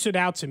 really stood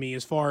out to me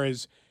as far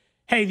as,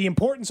 hey, the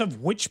importance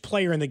of which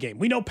player in the game.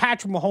 We know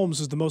Patrick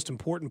Mahomes is the most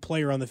important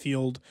player on the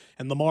field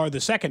and Lamar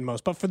the second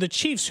most. But for the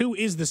Chiefs, who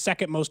is the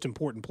second most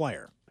important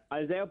player?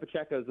 Isaiah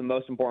Pacheco is the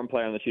most important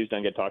player on the Chiefs.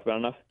 Don't get talked about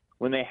enough.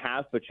 When they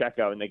have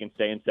Pacheco and they can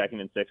stay in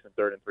 2nd and 6 and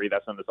 3rd and 3,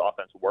 that's when this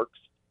offense works.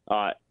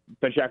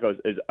 Pacheco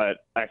is an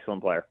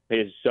excellent player. He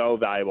is so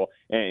valuable,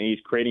 and he's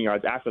creating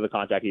yards after the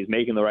contact. He's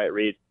making the right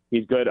reads.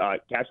 He's good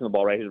catching the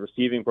ball, right? His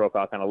receiving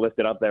profile kind of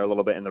lifted up there a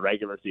little bit in the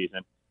regular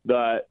season.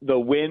 The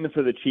win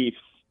for the Chiefs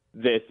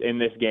in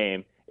this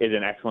game is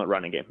an excellent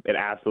running game. It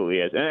absolutely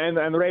is. And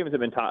the Ravens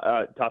have been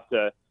tough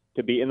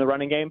to beat in the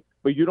running game,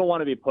 but you don't want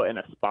to be put in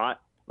a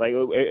spot. Like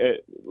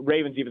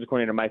Ravens defensive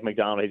coordinator Mike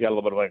McDonald, he's got a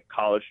little bit of like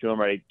college to him,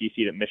 right?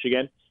 DC'd at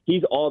Michigan.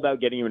 He's all about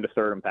getting you into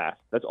 3rd and pass.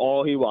 That's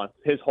all he wants.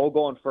 His whole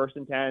goal on 1st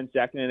and 10,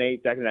 2nd and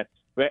 8, 2nd and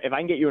 10. If I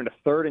can get you into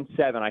 3rd and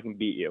 7, I can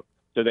beat you.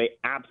 So they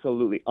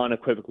absolutely,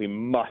 unequivocally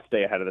must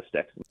stay ahead of the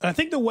sticks. I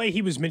think the way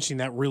he was mentioning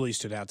that really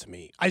stood out to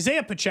me.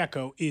 Isaiah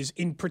Pacheco is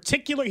in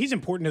particular, he's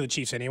important to the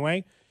Chiefs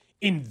anyway.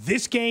 In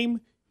this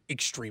game,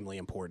 extremely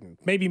important.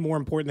 Maybe more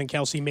important than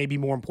Kelsey, maybe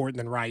more important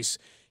than Rice.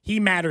 He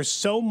matters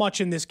so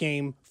much in this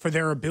game for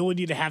their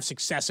ability to have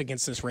success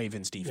against this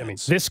Ravens defense. I mean,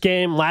 this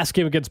game, last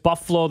game against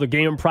Buffalo, the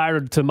game prior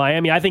to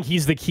Miami, I think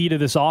he's the key to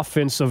this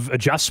offensive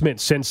adjustment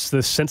since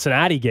the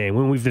Cincinnati game,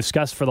 when we've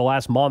discussed for the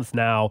last month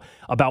now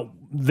about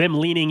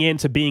them leaning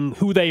into being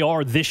who they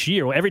are this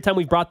year. Every time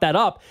we've brought that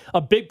up,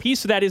 a big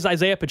piece of that is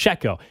Isaiah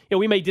Pacheco.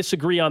 We may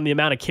disagree on the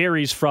amount of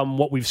carries from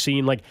what we've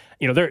seen.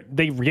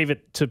 They gave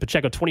it to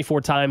Pacheco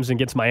 24 times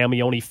against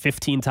Miami, only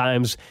 15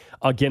 times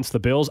against the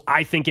Bills.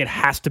 I think it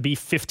has to be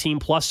 15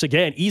 plus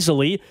again,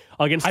 easily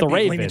against the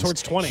Ravens. Leaning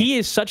towards 20. He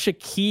is such a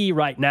key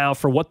right now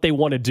for what they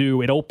want to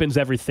do. It opens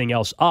everything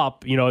else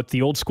up. It's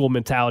the old school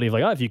mentality of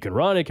if you can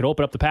run, it can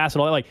open up the pass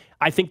and all that.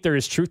 I think there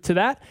is truth to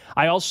that.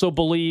 I also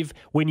believe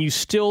when you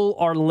still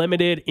are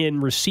limited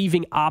in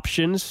receiving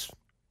options,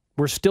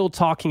 we're still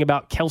talking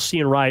about Kelsey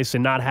and Rice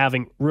and not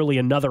having really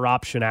another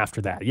option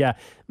after that. Yeah,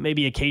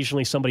 maybe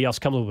occasionally somebody else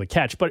comes with a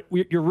catch, but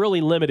you're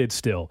really limited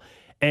still.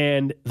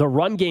 And the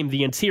run game,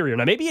 the interior.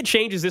 Now, maybe it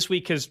changes this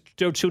week because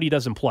Joe Chudy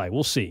doesn't play.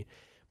 We'll see.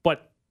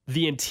 But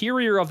the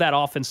interior of that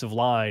offensive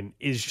line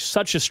is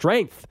such a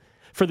strength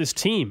for this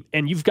team.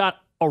 And you've got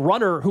a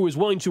runner who is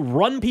willing to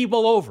run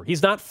people over.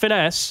 He's not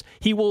finesse.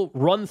 He will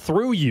run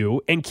through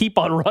you and keep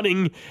on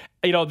running.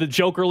 The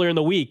joke earlier in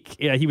the week,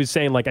 he was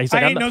saying I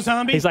ain't no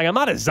zombie. He's like, I'm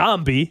not a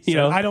zombie.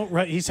 I don't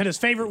run. He said his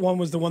favorite one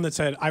was the one that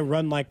said, I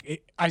run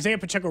like Isaiah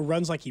Pacheco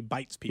runs like he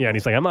bites people. Yeah, and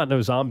he's like, I'm not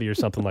no zombie or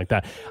something like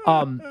that.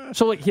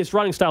 So his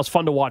running style is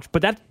fun to watch,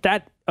 but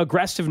that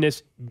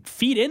aggressiveness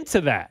feed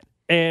into that,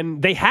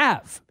 and they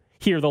have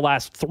here the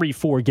last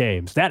 3-4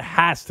 games. That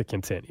has to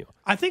continue.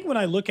 I think when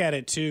I look at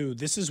it too,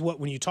 this is what,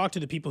 when you talk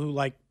to the people who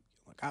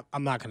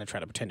I'm not going to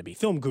try to pretend to be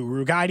film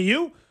guru guy to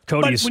you.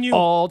 Cody's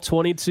all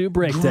 22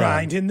 breakdown.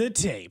 Grinding the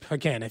tape.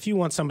 Again, if you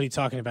want somebody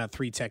talking about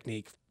 3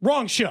 technique,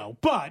 wrong show.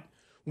 But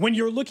when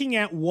you're looking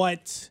at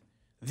what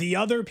the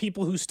other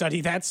people who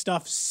study that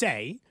stuff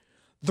say,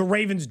 The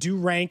Ravens do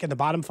rank in the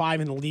bottom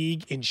 5 in the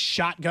league in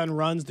shotgun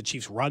runs. The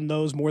Chiefs run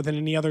those more than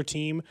any other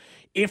team.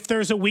 If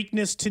there's a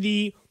weakness to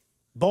the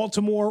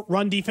Baltimore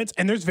run defense,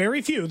 and there's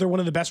very few, they're one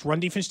of the best run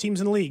defense teams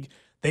in the league.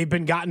 They've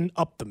been gotten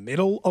up the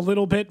middle a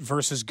little bit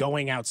versus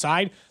going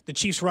outside. The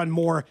Chiefs run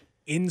more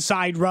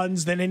inside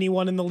runs than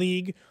anyone in the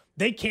league.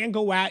 They can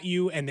go at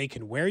you, and they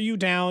can wear you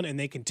down, and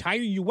they can tire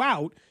you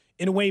out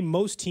in a way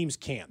most teams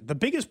can't. The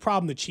biggest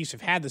problem the Chiefs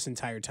have had this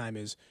entire time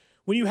is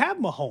when you have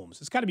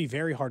Mahomes, it's got to be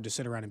very hard to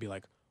sit around and be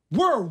like,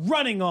 we're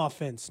running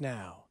offense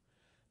now.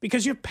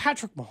 Because you have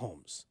Patrick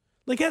Mahomes.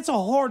 Like, that's a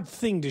hard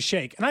thing to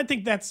shake. And I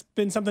think that's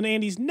been something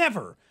Andy's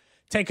never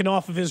taken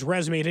off of his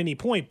resume at any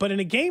point. But in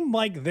a game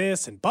like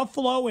this, in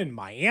Buffalo and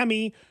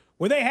Miami,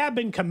 where they have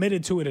been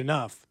committed to it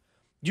enough,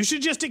 you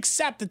should just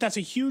accept that that's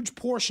a huge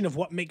portion of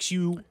what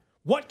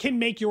can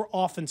make your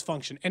offense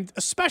function. And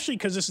especially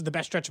because this is the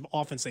best stretch of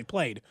offense they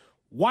played,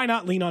 why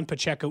not lean on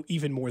Pacheco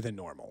even more than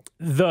normal?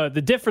 The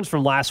difference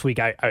from last week,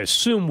 I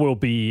assume, will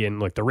be, and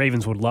like the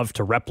Ravens would love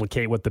to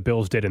replicate what the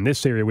Bills did in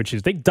this area, which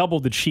is they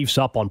doubled the Chiefs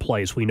up on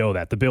plays. We know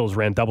that. The Bills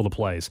ran double the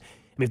plays.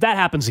 I mean, if that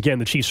happens again,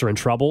 the Chiefs are in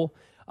trouble.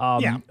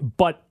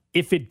 But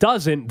if it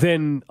doesn't,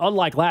 then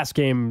unlike last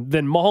game,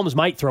 then Mahomes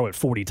might throw it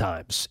 40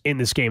 times in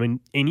this game.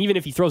 And even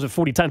if he throws it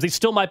 40 times, they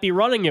still might be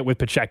running it with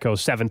Pacheco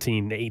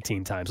 17 to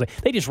 18 times. Like,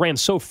 they just ran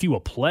so few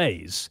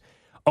plays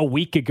a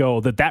week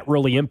ago that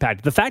really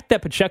impacted. The fact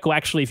that Pacheco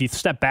actually, if you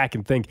step back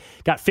and think,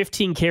 got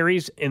 15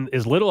 carries in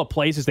as little a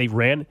plays as they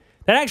ran,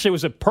 that actually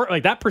was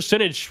that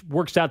percentage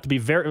works out to be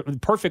very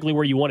perfectly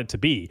where you want it to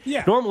be.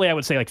 Yeah. Normally, I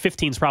would say like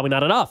 15 is probably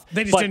not enough.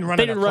 They just didn't run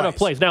enough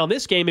plays. Now in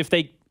this game, if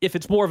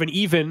it's more of an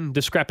even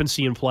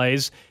discrepancy in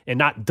plays and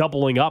not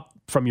doubling up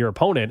from your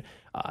opponent,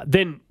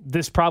 then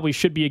this probably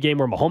should be a game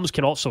where Mahomes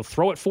can also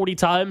throw it 40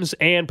 times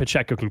and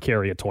Pacheco can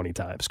carry it 20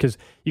 times. Because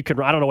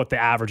I don't know what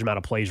the average amount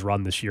of plays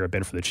run this year have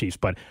been for the Chiefs,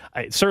 but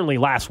certainly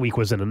last week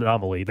was an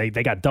anomaly. They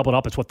got doubled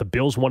up. It's what the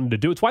Bills wanted to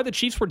do. It's why the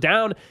Chiefs were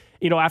down,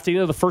 after the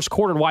end of the first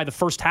quarter, and why the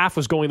first half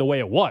was going the way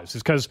it was.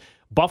 It's because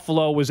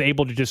Buffalo was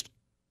able to just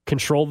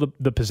control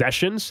the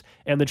possessions,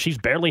 and the Chiefs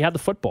barely had the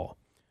football.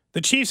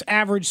 The Chiefs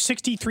averaged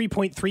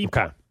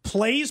 63.3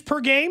 plays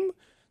per game.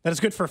 That is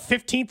good for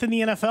 15th in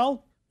the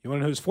NFL. You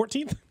want to know who's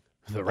 14th?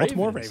 The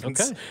Baltimore Ravens.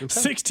 Ravens.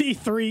 Okay.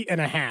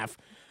 63.5.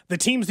 The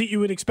teams that you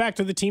would expect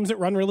are the teams that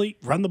run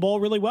the ball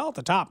really well at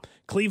the top.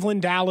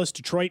 Cleveland, Dallas,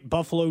 Detroit,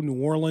 Buffalo, New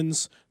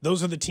Orleans.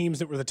 Those are the teams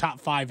that were the top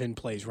 5 in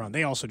plays run.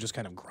 They also just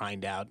kind of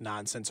grind out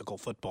nonsensical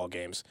football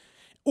games.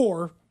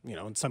 Or,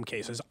 in some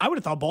cases, I would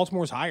have thought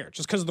Baltimore's higher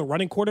just because of the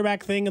running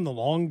quarterback thing and the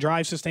long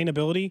drive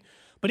sustainability.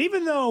 But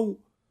even though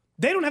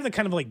they don't have the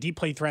kind of like deep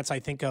play threats I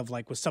think of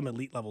like with some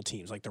elite level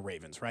teams like the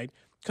Ravens, right?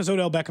 Because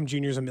Odell Beckham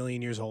Jr. is a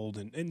million years old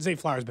and Zay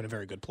Flowers has been a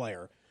very good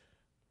player.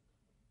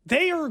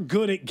 They are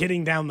good at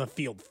getting down the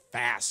field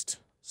fast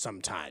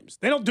sometimes.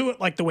 They don't do it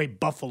like the way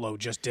Buffalo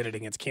just did it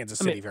against Kansas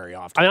City very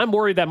often. I'm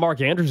worried that Mark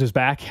Andrews is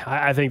back.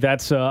 I think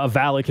that's a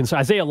valid concern.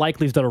 Isaiah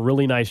Likely's done a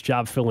really nice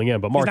job filling in,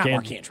 but Mark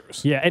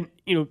Andrews. Yeah,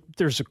 and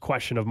there's a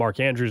question of Mark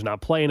Andrews not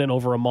playing in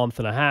over a month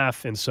and a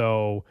half, and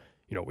so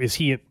is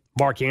he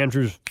Mark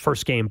Andrews'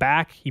 first game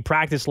back? He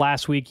practiced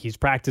last week. He's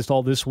practiced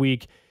all this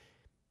week.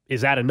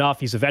 Is that enough?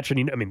 He's a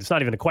veteran. It's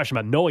not even a question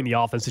about knowing the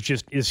offense. It's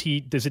just,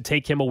 does it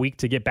take him a week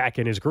to get back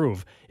in his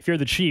groove? If you're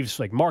the Chiefs,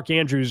 like Mark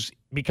Andrews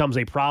becomes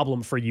a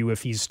problem for you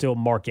if he's still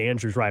Mark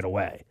Andrews right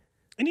away.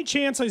 Any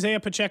chance Isaiah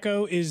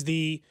Pacheco is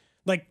the,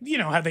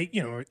 how they,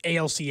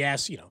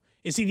 ALCS,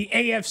 is he the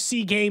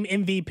AFC game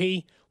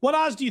MVP? What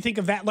odds do you think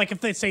of that? Like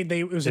if they say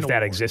it was an if that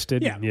award.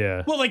 existed,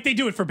 yeah. Well, like they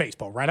do it for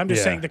baseball, right? I'm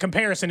just saying the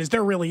comparison is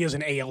there really is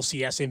an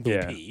ALCS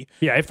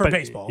MVP for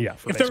baseball. Yeah,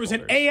 if there was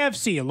an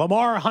AFC, a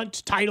Lamar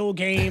Hunt title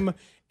game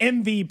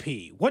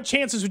MVP, what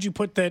chances would you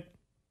put that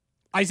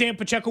Isaiah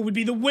Pacheco would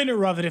be the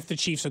winner of it if the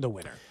Chiefs are the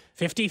winner?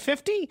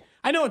 50-50?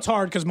 I know it's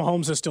hard because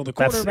Mahomes is still the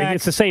quarterback.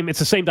 It's the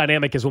same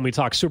dynamic as when we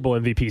talk Super Bowl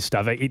MVP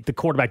stuff. The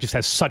quarterback just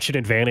has such an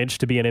advantage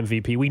to be an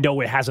MVP. We know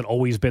it hasn't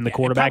always been the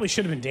quarterback. It probably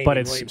should have been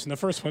Damian Williams in the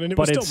first one, and it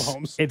was still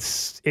Mahomes.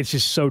 It's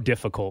just so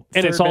difficult.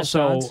 And it's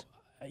also...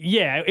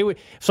 Yeah,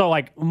 so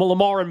like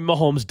Lamar and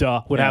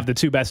Mahomes, would have the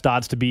two best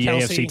odds to be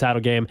AFC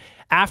title game.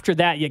 After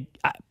that,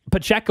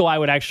 Pacheco I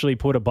would actually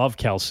put above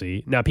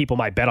Kelsey. Now, people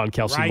might bet on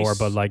Kelsey more,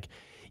 but like...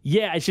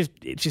 Yeah, it's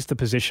just the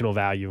positional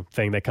value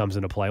thing that comes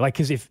into play. Like,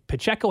 because if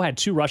Pacheco had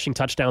 2 rushing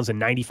touchdowns and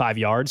 95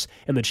 yards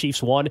and the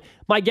Chiefs won,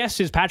 my guess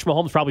is Patrick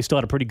Mahomes probably still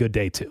had a pretty good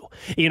day too.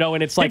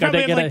 And it's like, are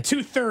they going to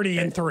 230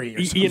 and 3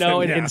 or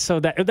something? And so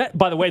that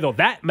by the way though,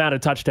 that amount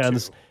of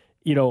touchdowns,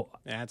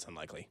 that's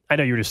unlikely. I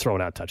know you're just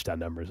throwing out touchdown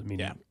numbers.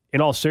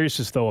 In all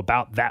seriousness though,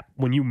 about that,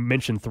 when you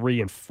mentioned 3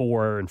 and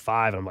 4 and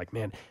 5, I'm like,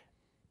 man.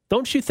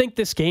 Don't you think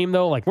this game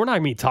though? Like, we're not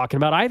going to be talking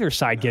about either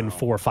side getting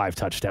 4 or 5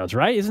 touchdowns,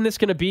 right? Isn't this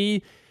going to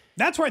be?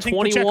 That's where I think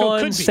 21, Pacheco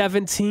could be.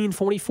 17,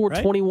 24,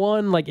 right?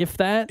 21, like if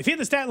that. If he had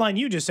the stat line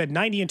you just said,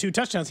 90 and 2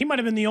 touchdowns, he might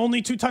have been the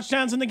only 2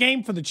 touchdowns in the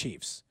game for the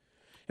Chiefs.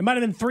 It might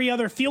have been 3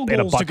 other field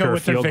goals to go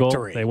with their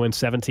victory. They win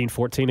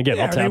 17-14 again.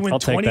 Yeah, they win I'll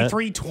take that.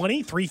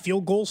 23-20, 3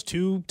 field goals,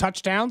 2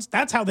 touchdowns.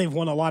 That's how they've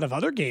won a lot of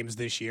other games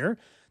this year.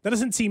 That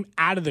doesn't seem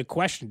out of the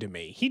question to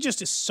me. He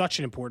just is such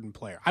an important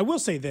player. I will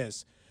say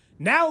this.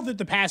 Now that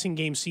the passing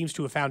game seems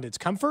to have found its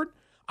comfort,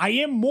 I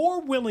am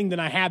more willing than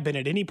I have been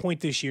at any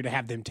point this year to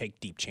have them take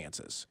deep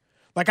chances.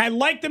 Like, I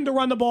like them to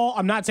run the ball.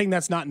 I'm not saying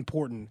that's not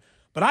important.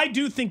 But I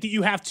do think that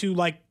you have to,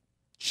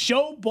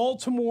 show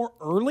Baltimore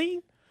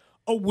early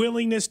a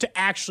willingness to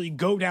actually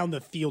go down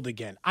the field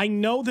again. I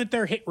know that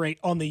their hit rate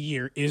on the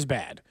year is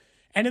bad.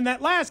 And in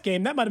that last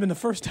game, that might have been the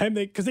first time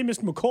because they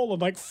missed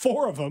McColl on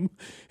 4 of them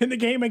in the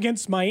game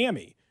against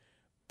Miami.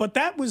 But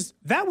that was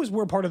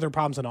where part of their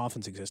problems on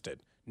offense existed.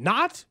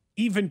 Not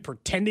even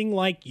pretending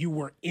like you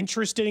were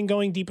interested in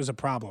going deep is a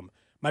problem.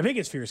 My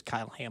biggest fear is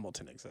Kyle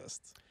Hamilton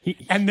exists.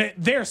 And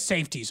their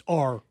safeties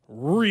are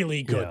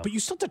really good. Yeah. But you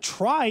still have to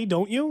try,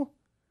 don't you?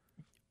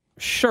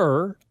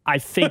 Sure. I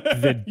think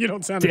the you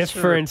don't sound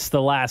difference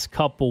the last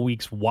couple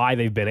weeks why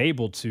they've been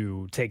able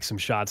to take some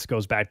shots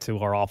goes back to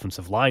our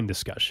offensive line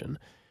discussion.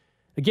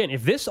 Again,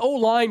 if this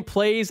O-line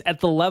plays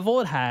at the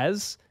level it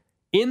has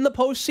in the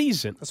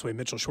postseason. That's the way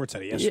Mitchell Schwartz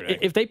said it yesterday.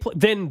 If they play,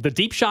 then the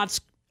deep shots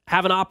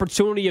have an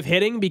opportunity of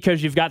hitting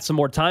because you've got some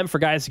more time for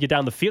guys to get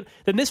down the field.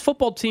 Then this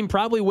football team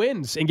probably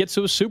wins and gets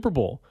to a Super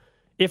Bowl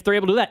if they're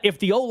able to do that. If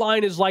the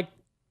O-line is like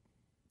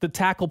the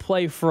tackle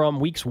play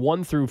from weeks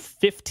 1 through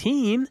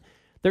 15,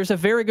 there's a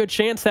very good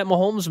chance that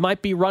Mahomes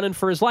might be running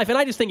for his life. And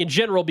I just think in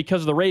general,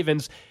 because of the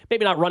Ravens,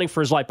 maybe not running for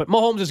his life, but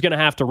Mahomes is going to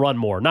have to run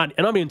more. And I'm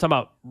even talking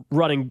about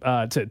running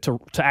to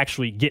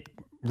actually get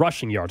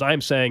rushing yards. I'm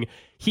saying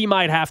he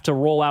might have to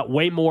roll out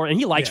way more, and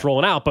he likes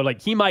rolling out,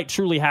 but he might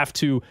truly have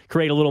to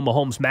create a little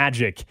Mahomes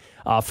magic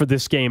for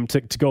this game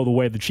to go the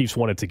way the Chiefs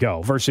want it to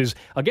go. Versus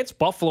against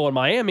Buffalo and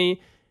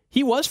Miami,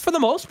 he was, for the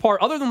most part,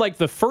 other than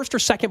the first or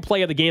second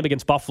play of the game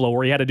against Buffalo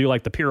where he had to do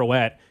the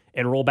pirouette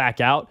and roll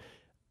back out,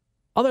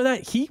 other than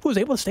that, he was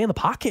able to stay in the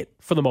pocket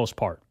for the most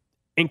part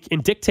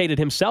and dictated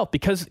himself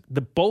because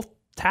both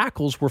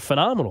tackles were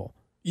phenomenal.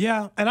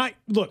 Yeah, and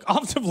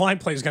offensive line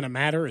play is going to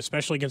matter,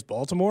 especially against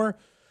Baltimore,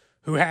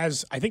 who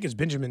has, I think it's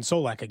Benjamin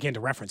Solak, again, to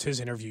reference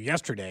his interview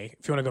yesterday.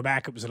 If you want to go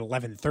back, it was at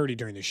 11:30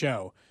 during the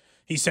show.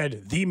 He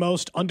said, the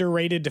most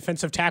underrated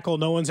defensive tackle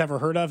no one's ever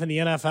heard of in the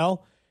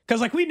NFL.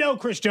 Because, we know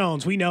Chris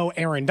Jones, we know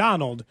Aaron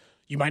Donald.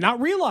 You might not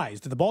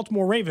realize that the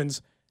Baltimore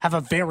Ravens have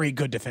a very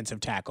good defensive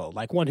tackle,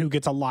 one who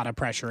gets a lot of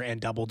pressure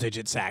and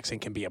double-digit sacks and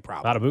can be a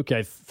problem.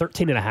 Matabuke,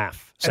 13.5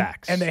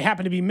 sacks. And they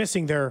happen to be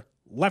missing their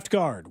left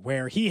guard,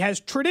 where he has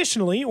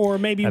traditionally, or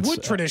maybe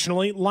would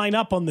traditionally, line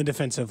up on the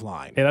defensive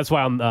line. Yeah, that's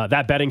why on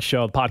that betting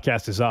show, the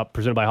podcast is up,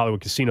 presented by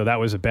Hollywood Casino. That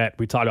was a bet.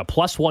 We talked about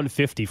plus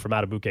 150 for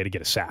Matabuke to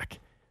get a sack.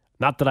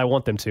 Not that I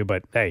want them to,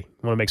 but hey,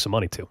 I want to make some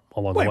money too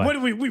along the way. Wait,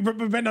 what we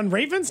betting on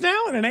Ravens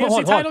now in an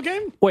AFC title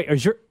game? Wait,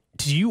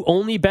 do you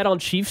only bet on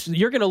Chiefs?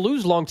 You're going to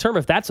lose long term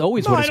if that's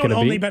always what it's going to be.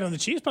 I don't only bet on the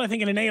Chiefs, but I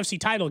think in an AFC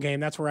title game,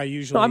 that's where I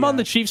usually... No, I'm on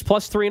the Chiefs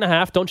plus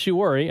 3.5. Don't you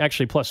worry.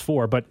 Actually, plus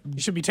 4. But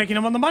you should be taking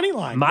them on the money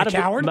line,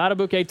 coward.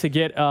 Matabuke to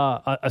get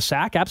a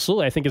sack,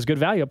 absolutely. I think is good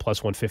value at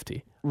plus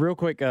 150. Real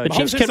quick, the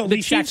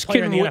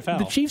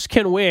Chiefs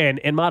can win,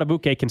 and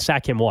Matabuke can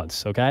sack him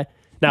once, okay?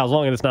 Now, as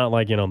long as it's not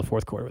in the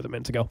fourth quarter with a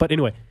minute to go. But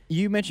anyway.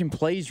 You mentioned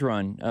plays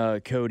run,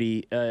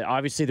 Cody.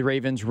 Obviously, the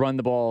Ravens run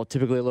the ball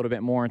typically a little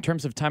bit more. In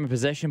terms of time of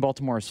possession,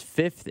 Baltimore is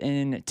 5th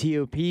in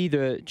TOP.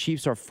 The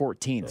Chiefs are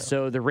 14th. Yeah.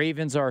 So the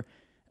Ravens are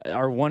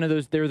one of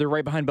those. They're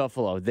right behind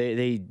Buffalo.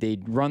 They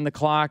run the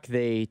clock.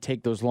 They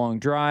take those long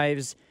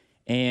drives.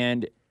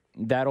 And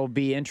that'll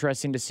be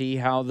interesting to see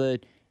how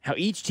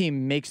each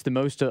team makes the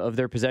most of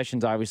their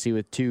possessions, obviously,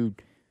 with two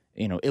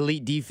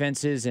elite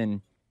defenses.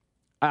 And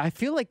I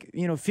feel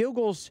field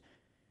goals,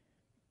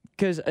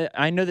 because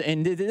I know that,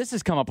 and this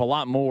has come up a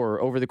lot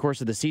more over the course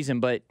of the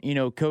season, but,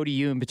 Cody,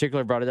 you in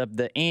particular brought it up,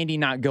 the Andy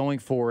not going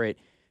for it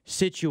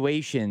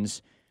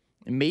situations.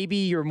 Maybe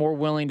you're more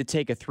willing to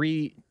take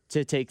three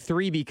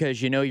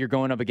because you're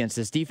going up against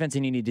this defense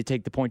and you need to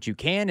take the points you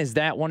can. Is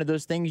that one of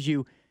those things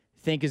you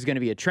think is going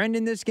to be a trend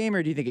in this game,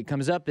 or do you think it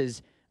comes up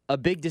as a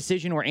big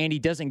decision where Andy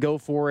doesn't go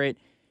for it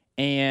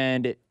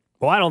and...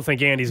 Well, I don't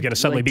think Andy's going to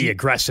suddenly be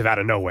aggressive out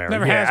of nowhere.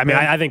 Never has been.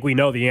 I think we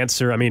know the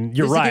answer. I mean,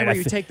 you're right. Is it a game where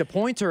you take the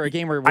points, or a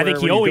game where I think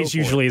he always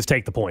usually is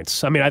take the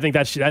points. I mean, I think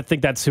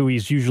that's who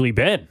he's usually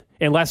been,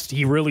 unless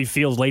he really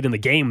feels late in the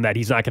game that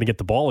he's not going to get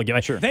the ball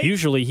again. Sure.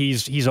 Usually,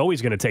 he's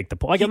always going to take the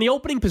ball. On the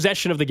opening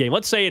possession of the game,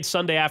 let's say it's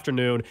Sunday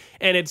afternoon,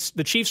 and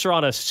the Chiefs are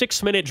on a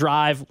 6-minute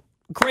drive.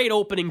 Great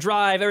opening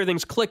drive.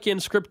 Everything's clicking,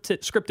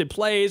 scripted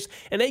plays,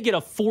 and they get a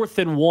 4th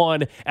and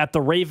 1 at the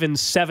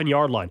Ravens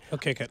 7-yard line. They'll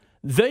kick it.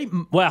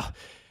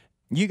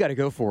 You got to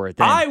go for it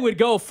then. I would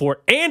go for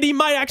it. Andy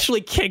might actually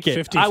kick it.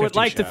 50, I would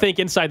like to think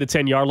inside the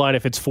 10-yard line,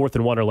 if it's 4th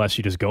and 1 or less,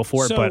 you just go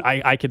for it. But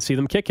I could see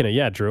them kicking it.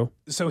 Yeah, Drew.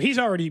 So he's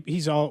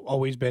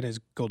always been, as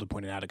Golden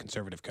pointed out, a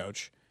conservative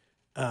coach.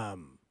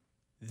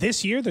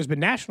 This year, there's been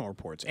national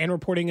reports and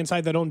reporting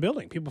inside that own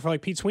building. People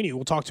like Pete Sweeney, who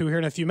we'll talk to here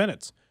in a few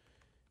minutes.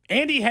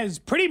 Andy has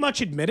pretty much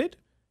admitted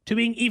to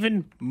being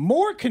even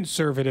more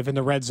conservative in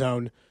the red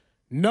zone,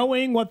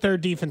 knowing what their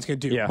defense can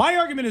do. Yeah. My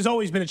argument has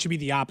always been it should be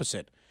the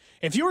opposite.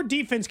 If your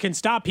defense can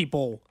stop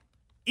people,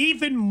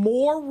 even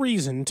more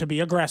reason to be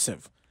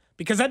aggressive.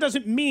 because that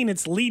doesn't mean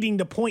it's leading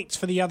to points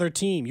for the other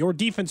team. Your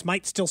defense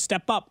might still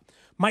step up,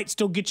 might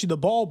still get you the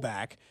ball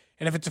back.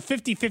 And if it's a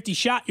 50-50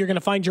 shot, you're going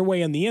to find your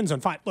way in the end zone.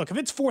 Fine. Look, if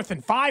it's 4th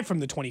and 5 from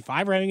the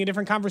 25, we're having a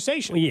different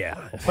conversation.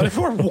 Yeah. But if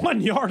we're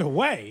 1 yard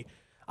away,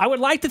 I would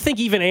like to think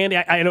even Andy,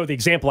 I know the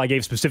example I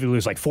gave specifically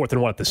was like 4th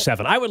and 1 at the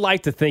 7. I would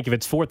like to think if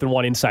it's 4th and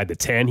 1 inside the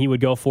 10, he would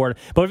go for it.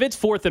 But if it's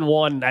 4th and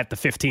 1 at the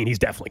 15, he's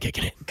definitely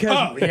kicking it.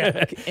 Oh,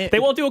 yeah. They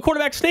won't do a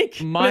quarterback sneak.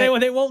 They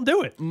won't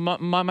do it.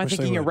 My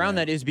thinking around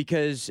that is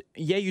because,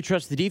 you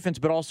trust the defense,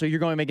 but also you're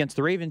going against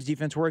the Ravens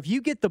defense, where if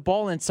you get the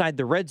ball inside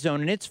the red zone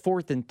and it's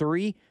 4th and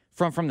 3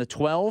 from the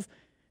 12,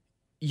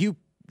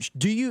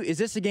 is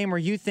this a game where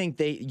you think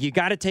you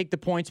got to take the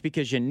points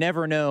because you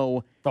never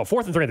know? Oh,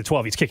 4th and 3 at the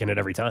 12, he's kicking it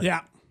every time.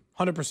 Yeah,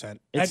 100%.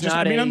 It's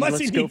not unless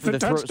he go needs for the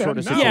touchdown. sort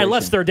of situation. Yeah,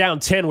 unless they're down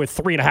 10 with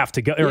 3.5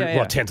 to go. Or,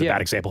 well, 10's a bad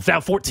example. If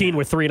down 14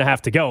 with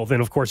 3.5 to go,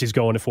 then of course he's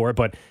going for it.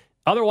 But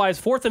otherwise,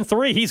 4th and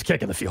 3, he's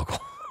kicking the field goal.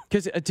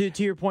 Because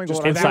to your point,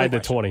 just inside the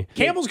 20.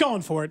 Campbell's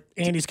going for it,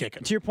 and he's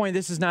kicking. To your point,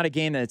 this is not a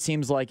game that it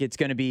seems like it's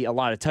going to be a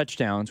lot of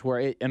touchdowns.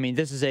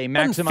 This is a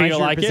maximize your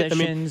like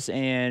possessions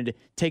and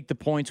take the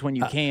points when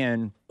you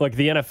can. Like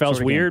the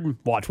NFL's weird.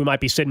 Watch, we might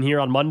be sitting here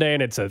on Monday,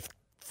 and it's a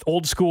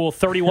old school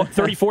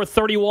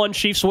 34-31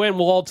 Chiefs win.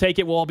 We'll all take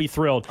it. We'll all be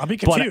thrilled. I'll be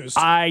confused.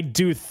 But I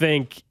do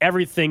think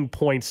everything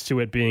points to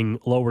it being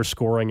lower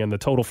scoring, and the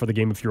total for the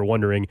game, if you're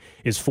wondering,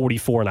 is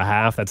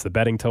 44.5. That's the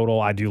betting total.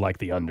 I do like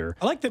the under.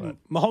 I like that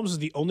Mahomes is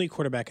the only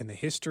quarterback in the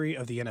history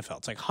of the NFL.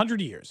 It's like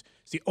 100 years.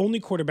 He's the only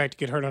quarterback to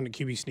get hurt on a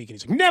QB sneak,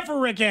 and he's like,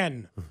 never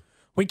again.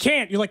 We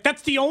can't. You're like,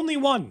 that's the only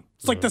one.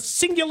 It's like the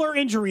singular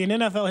injury in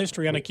NFL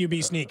history on a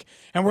QB sneak.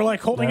 And we're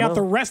like holding out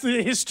the rest of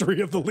the history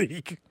of the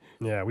league.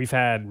 Yeah, we've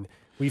had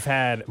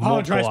multiple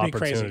it drives me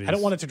opportunities. crazy. I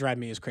don't want it to drive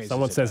me as crazy.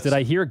 Someone as says, did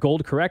I hear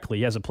gold correctly?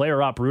 He has a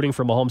player up rooting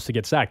for Mahomes to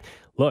get sacked.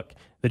 Look,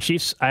 the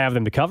Chiefs, I have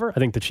them to cover. I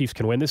think the Chiefs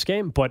can win this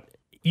game, but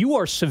you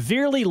are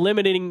severely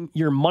limiting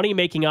your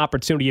money-making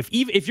opportunity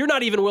if you're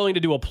not even willing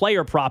to do a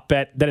player prop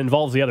bet that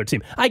involves the other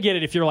team. I get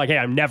it if you're like, hey,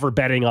 I'm never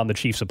betting on the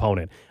Chiefs'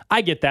 opponent.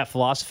 I get that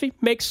philosophy.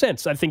 Makes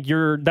sense. I think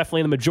you're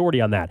definitely in the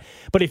majority on that.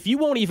 But if you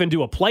won't even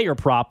do a player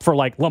prop for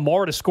like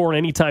Lamar to score an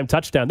anytime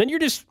touchdown, then you're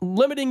just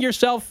limiting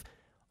yourself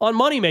on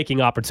money-making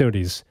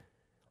opportunities.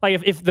 Like,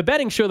 if the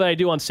betting show that I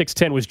do on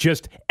 610 was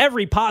just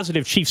every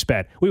positive Chiefs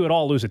bet, we would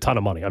all lose a ton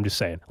of money. I'm just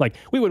saying. Like,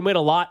 we would win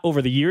a lot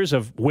over the years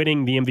of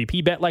winning the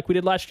MVP bet like we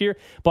did last year.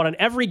 But on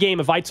every game,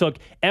 if I took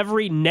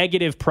every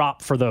negative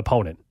prop for the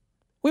opponent,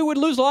 we would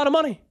lose a lot of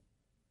money.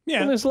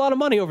 Yeah. There's a lot of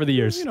money over the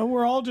years.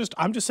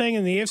 I'm just saying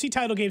in the AFC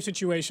title game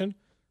situation,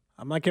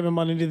 I'm not giving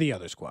money to the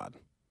other squad.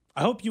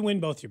 I hope you win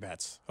both your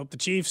bets. Hope the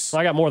Chiefs.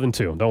 I got more than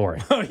 2. Don't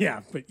worry. Oh,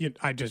 yeah. But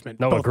I just meant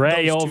Noah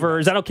Gray over.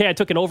 Is that okay? I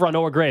took an over on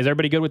Noah Gray. Is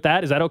everybody good with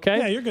that? Is that okay?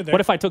 Yeah, you're good there.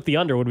 What if I took the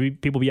under?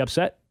 Would people be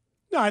upset?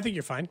 No, I think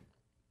you're fine.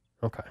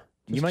 Okay.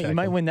 You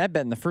might win that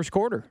bet in the first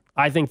quarter.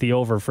 I think the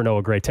over for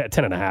Noah Gray,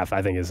 10.5,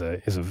 I think is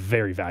a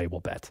very valuable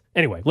bet.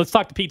 Anyway, let's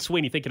talk to Pete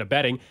Sweeney, thinking of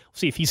betting. We'll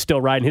see if he's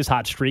still riding his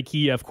hot streak.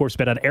 He, of course,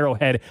 bet on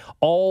Arrowhead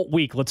all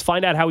week. Let's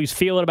find out how he's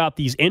feeling about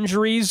these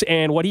injuries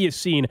and what he has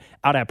seen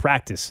out at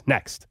practice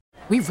next.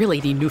 We really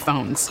need new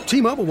phones.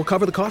 T-Mobile will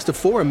cover the cost of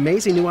 4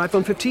 amazing new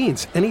iPhone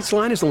 15s, and each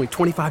line is only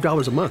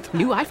 $25 a month.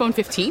 New iPhone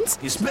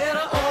 15s? It's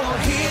better over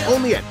here.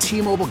 Only at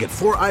T-Mobile, get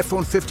 4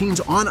 iPhone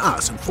 15s on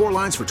us and 4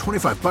 lines for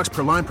 $25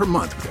 per line per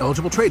month with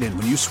eligible trade-in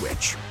when you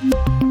switch.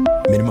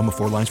 Minimum of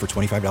 4 lines for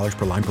 $25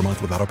 per line per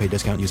month with auto-pay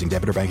discount using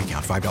debit or bank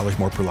account. $5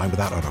 more per line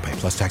without auto-pay,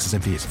 plus taxes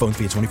and fees. Phone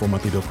fee at 24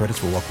 monthly bill credits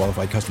for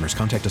well-qualified customers.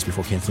 Contact us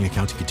before canceling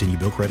account to continue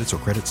bill credits or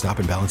credit stop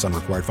and balance on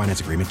required finance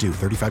agreement due.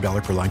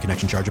 $35 per line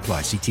connection charge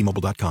applies. See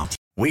T-Mobile.com.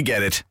 We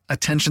get it.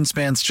 Attention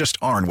spans just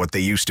aren't what they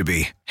used to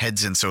be.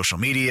 Heads in social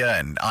media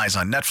and eyes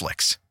on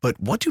Netflix. But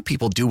what do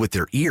people do with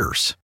their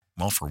ears?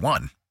 Well, for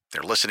one,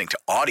 they're listening to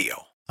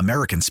audio.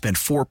 Americans spend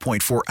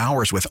 4.4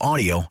 hours with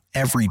audio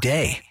every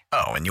day.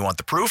 Oh, and you want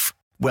the proof?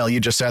 Well,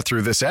 you just sat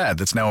through this ad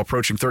that's now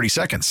approaching 30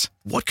 seconds.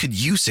 What could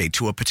you say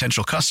to a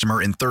potential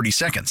customer in 30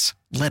 seconds?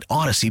 Let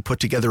Odyssey put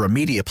together a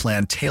media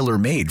plan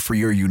tailor-made for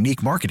your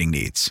unique marketing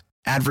needs.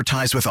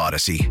 Advertise with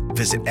Odyssey.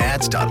 Visit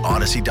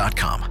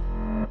ads.odyssey.com.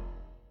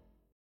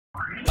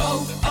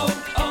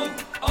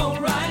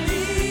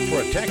 O'Reilly.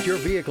 Protect your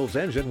vehicle's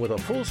engine with a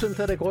full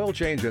synthetic oil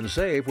change and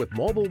save with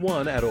Mobile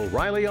One at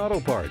O'Reilly Auto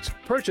Parts.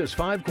 Purchase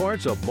 5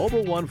 quarts of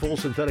Mobile One full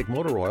synthetic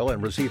motor oil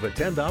and receive a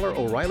 $10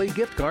 O'Reilly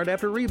gift card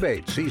after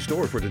rebate. See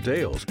store for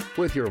details.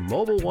 With your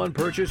Mobile One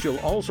purchase, you'll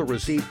also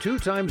receive 2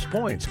 times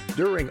points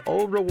during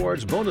O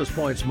Rewards Bonus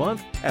Points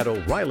Month at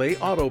O'Reilly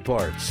Auto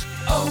Parts.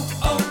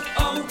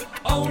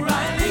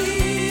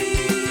 O'Reilly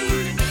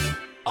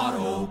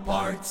Auto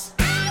Parts.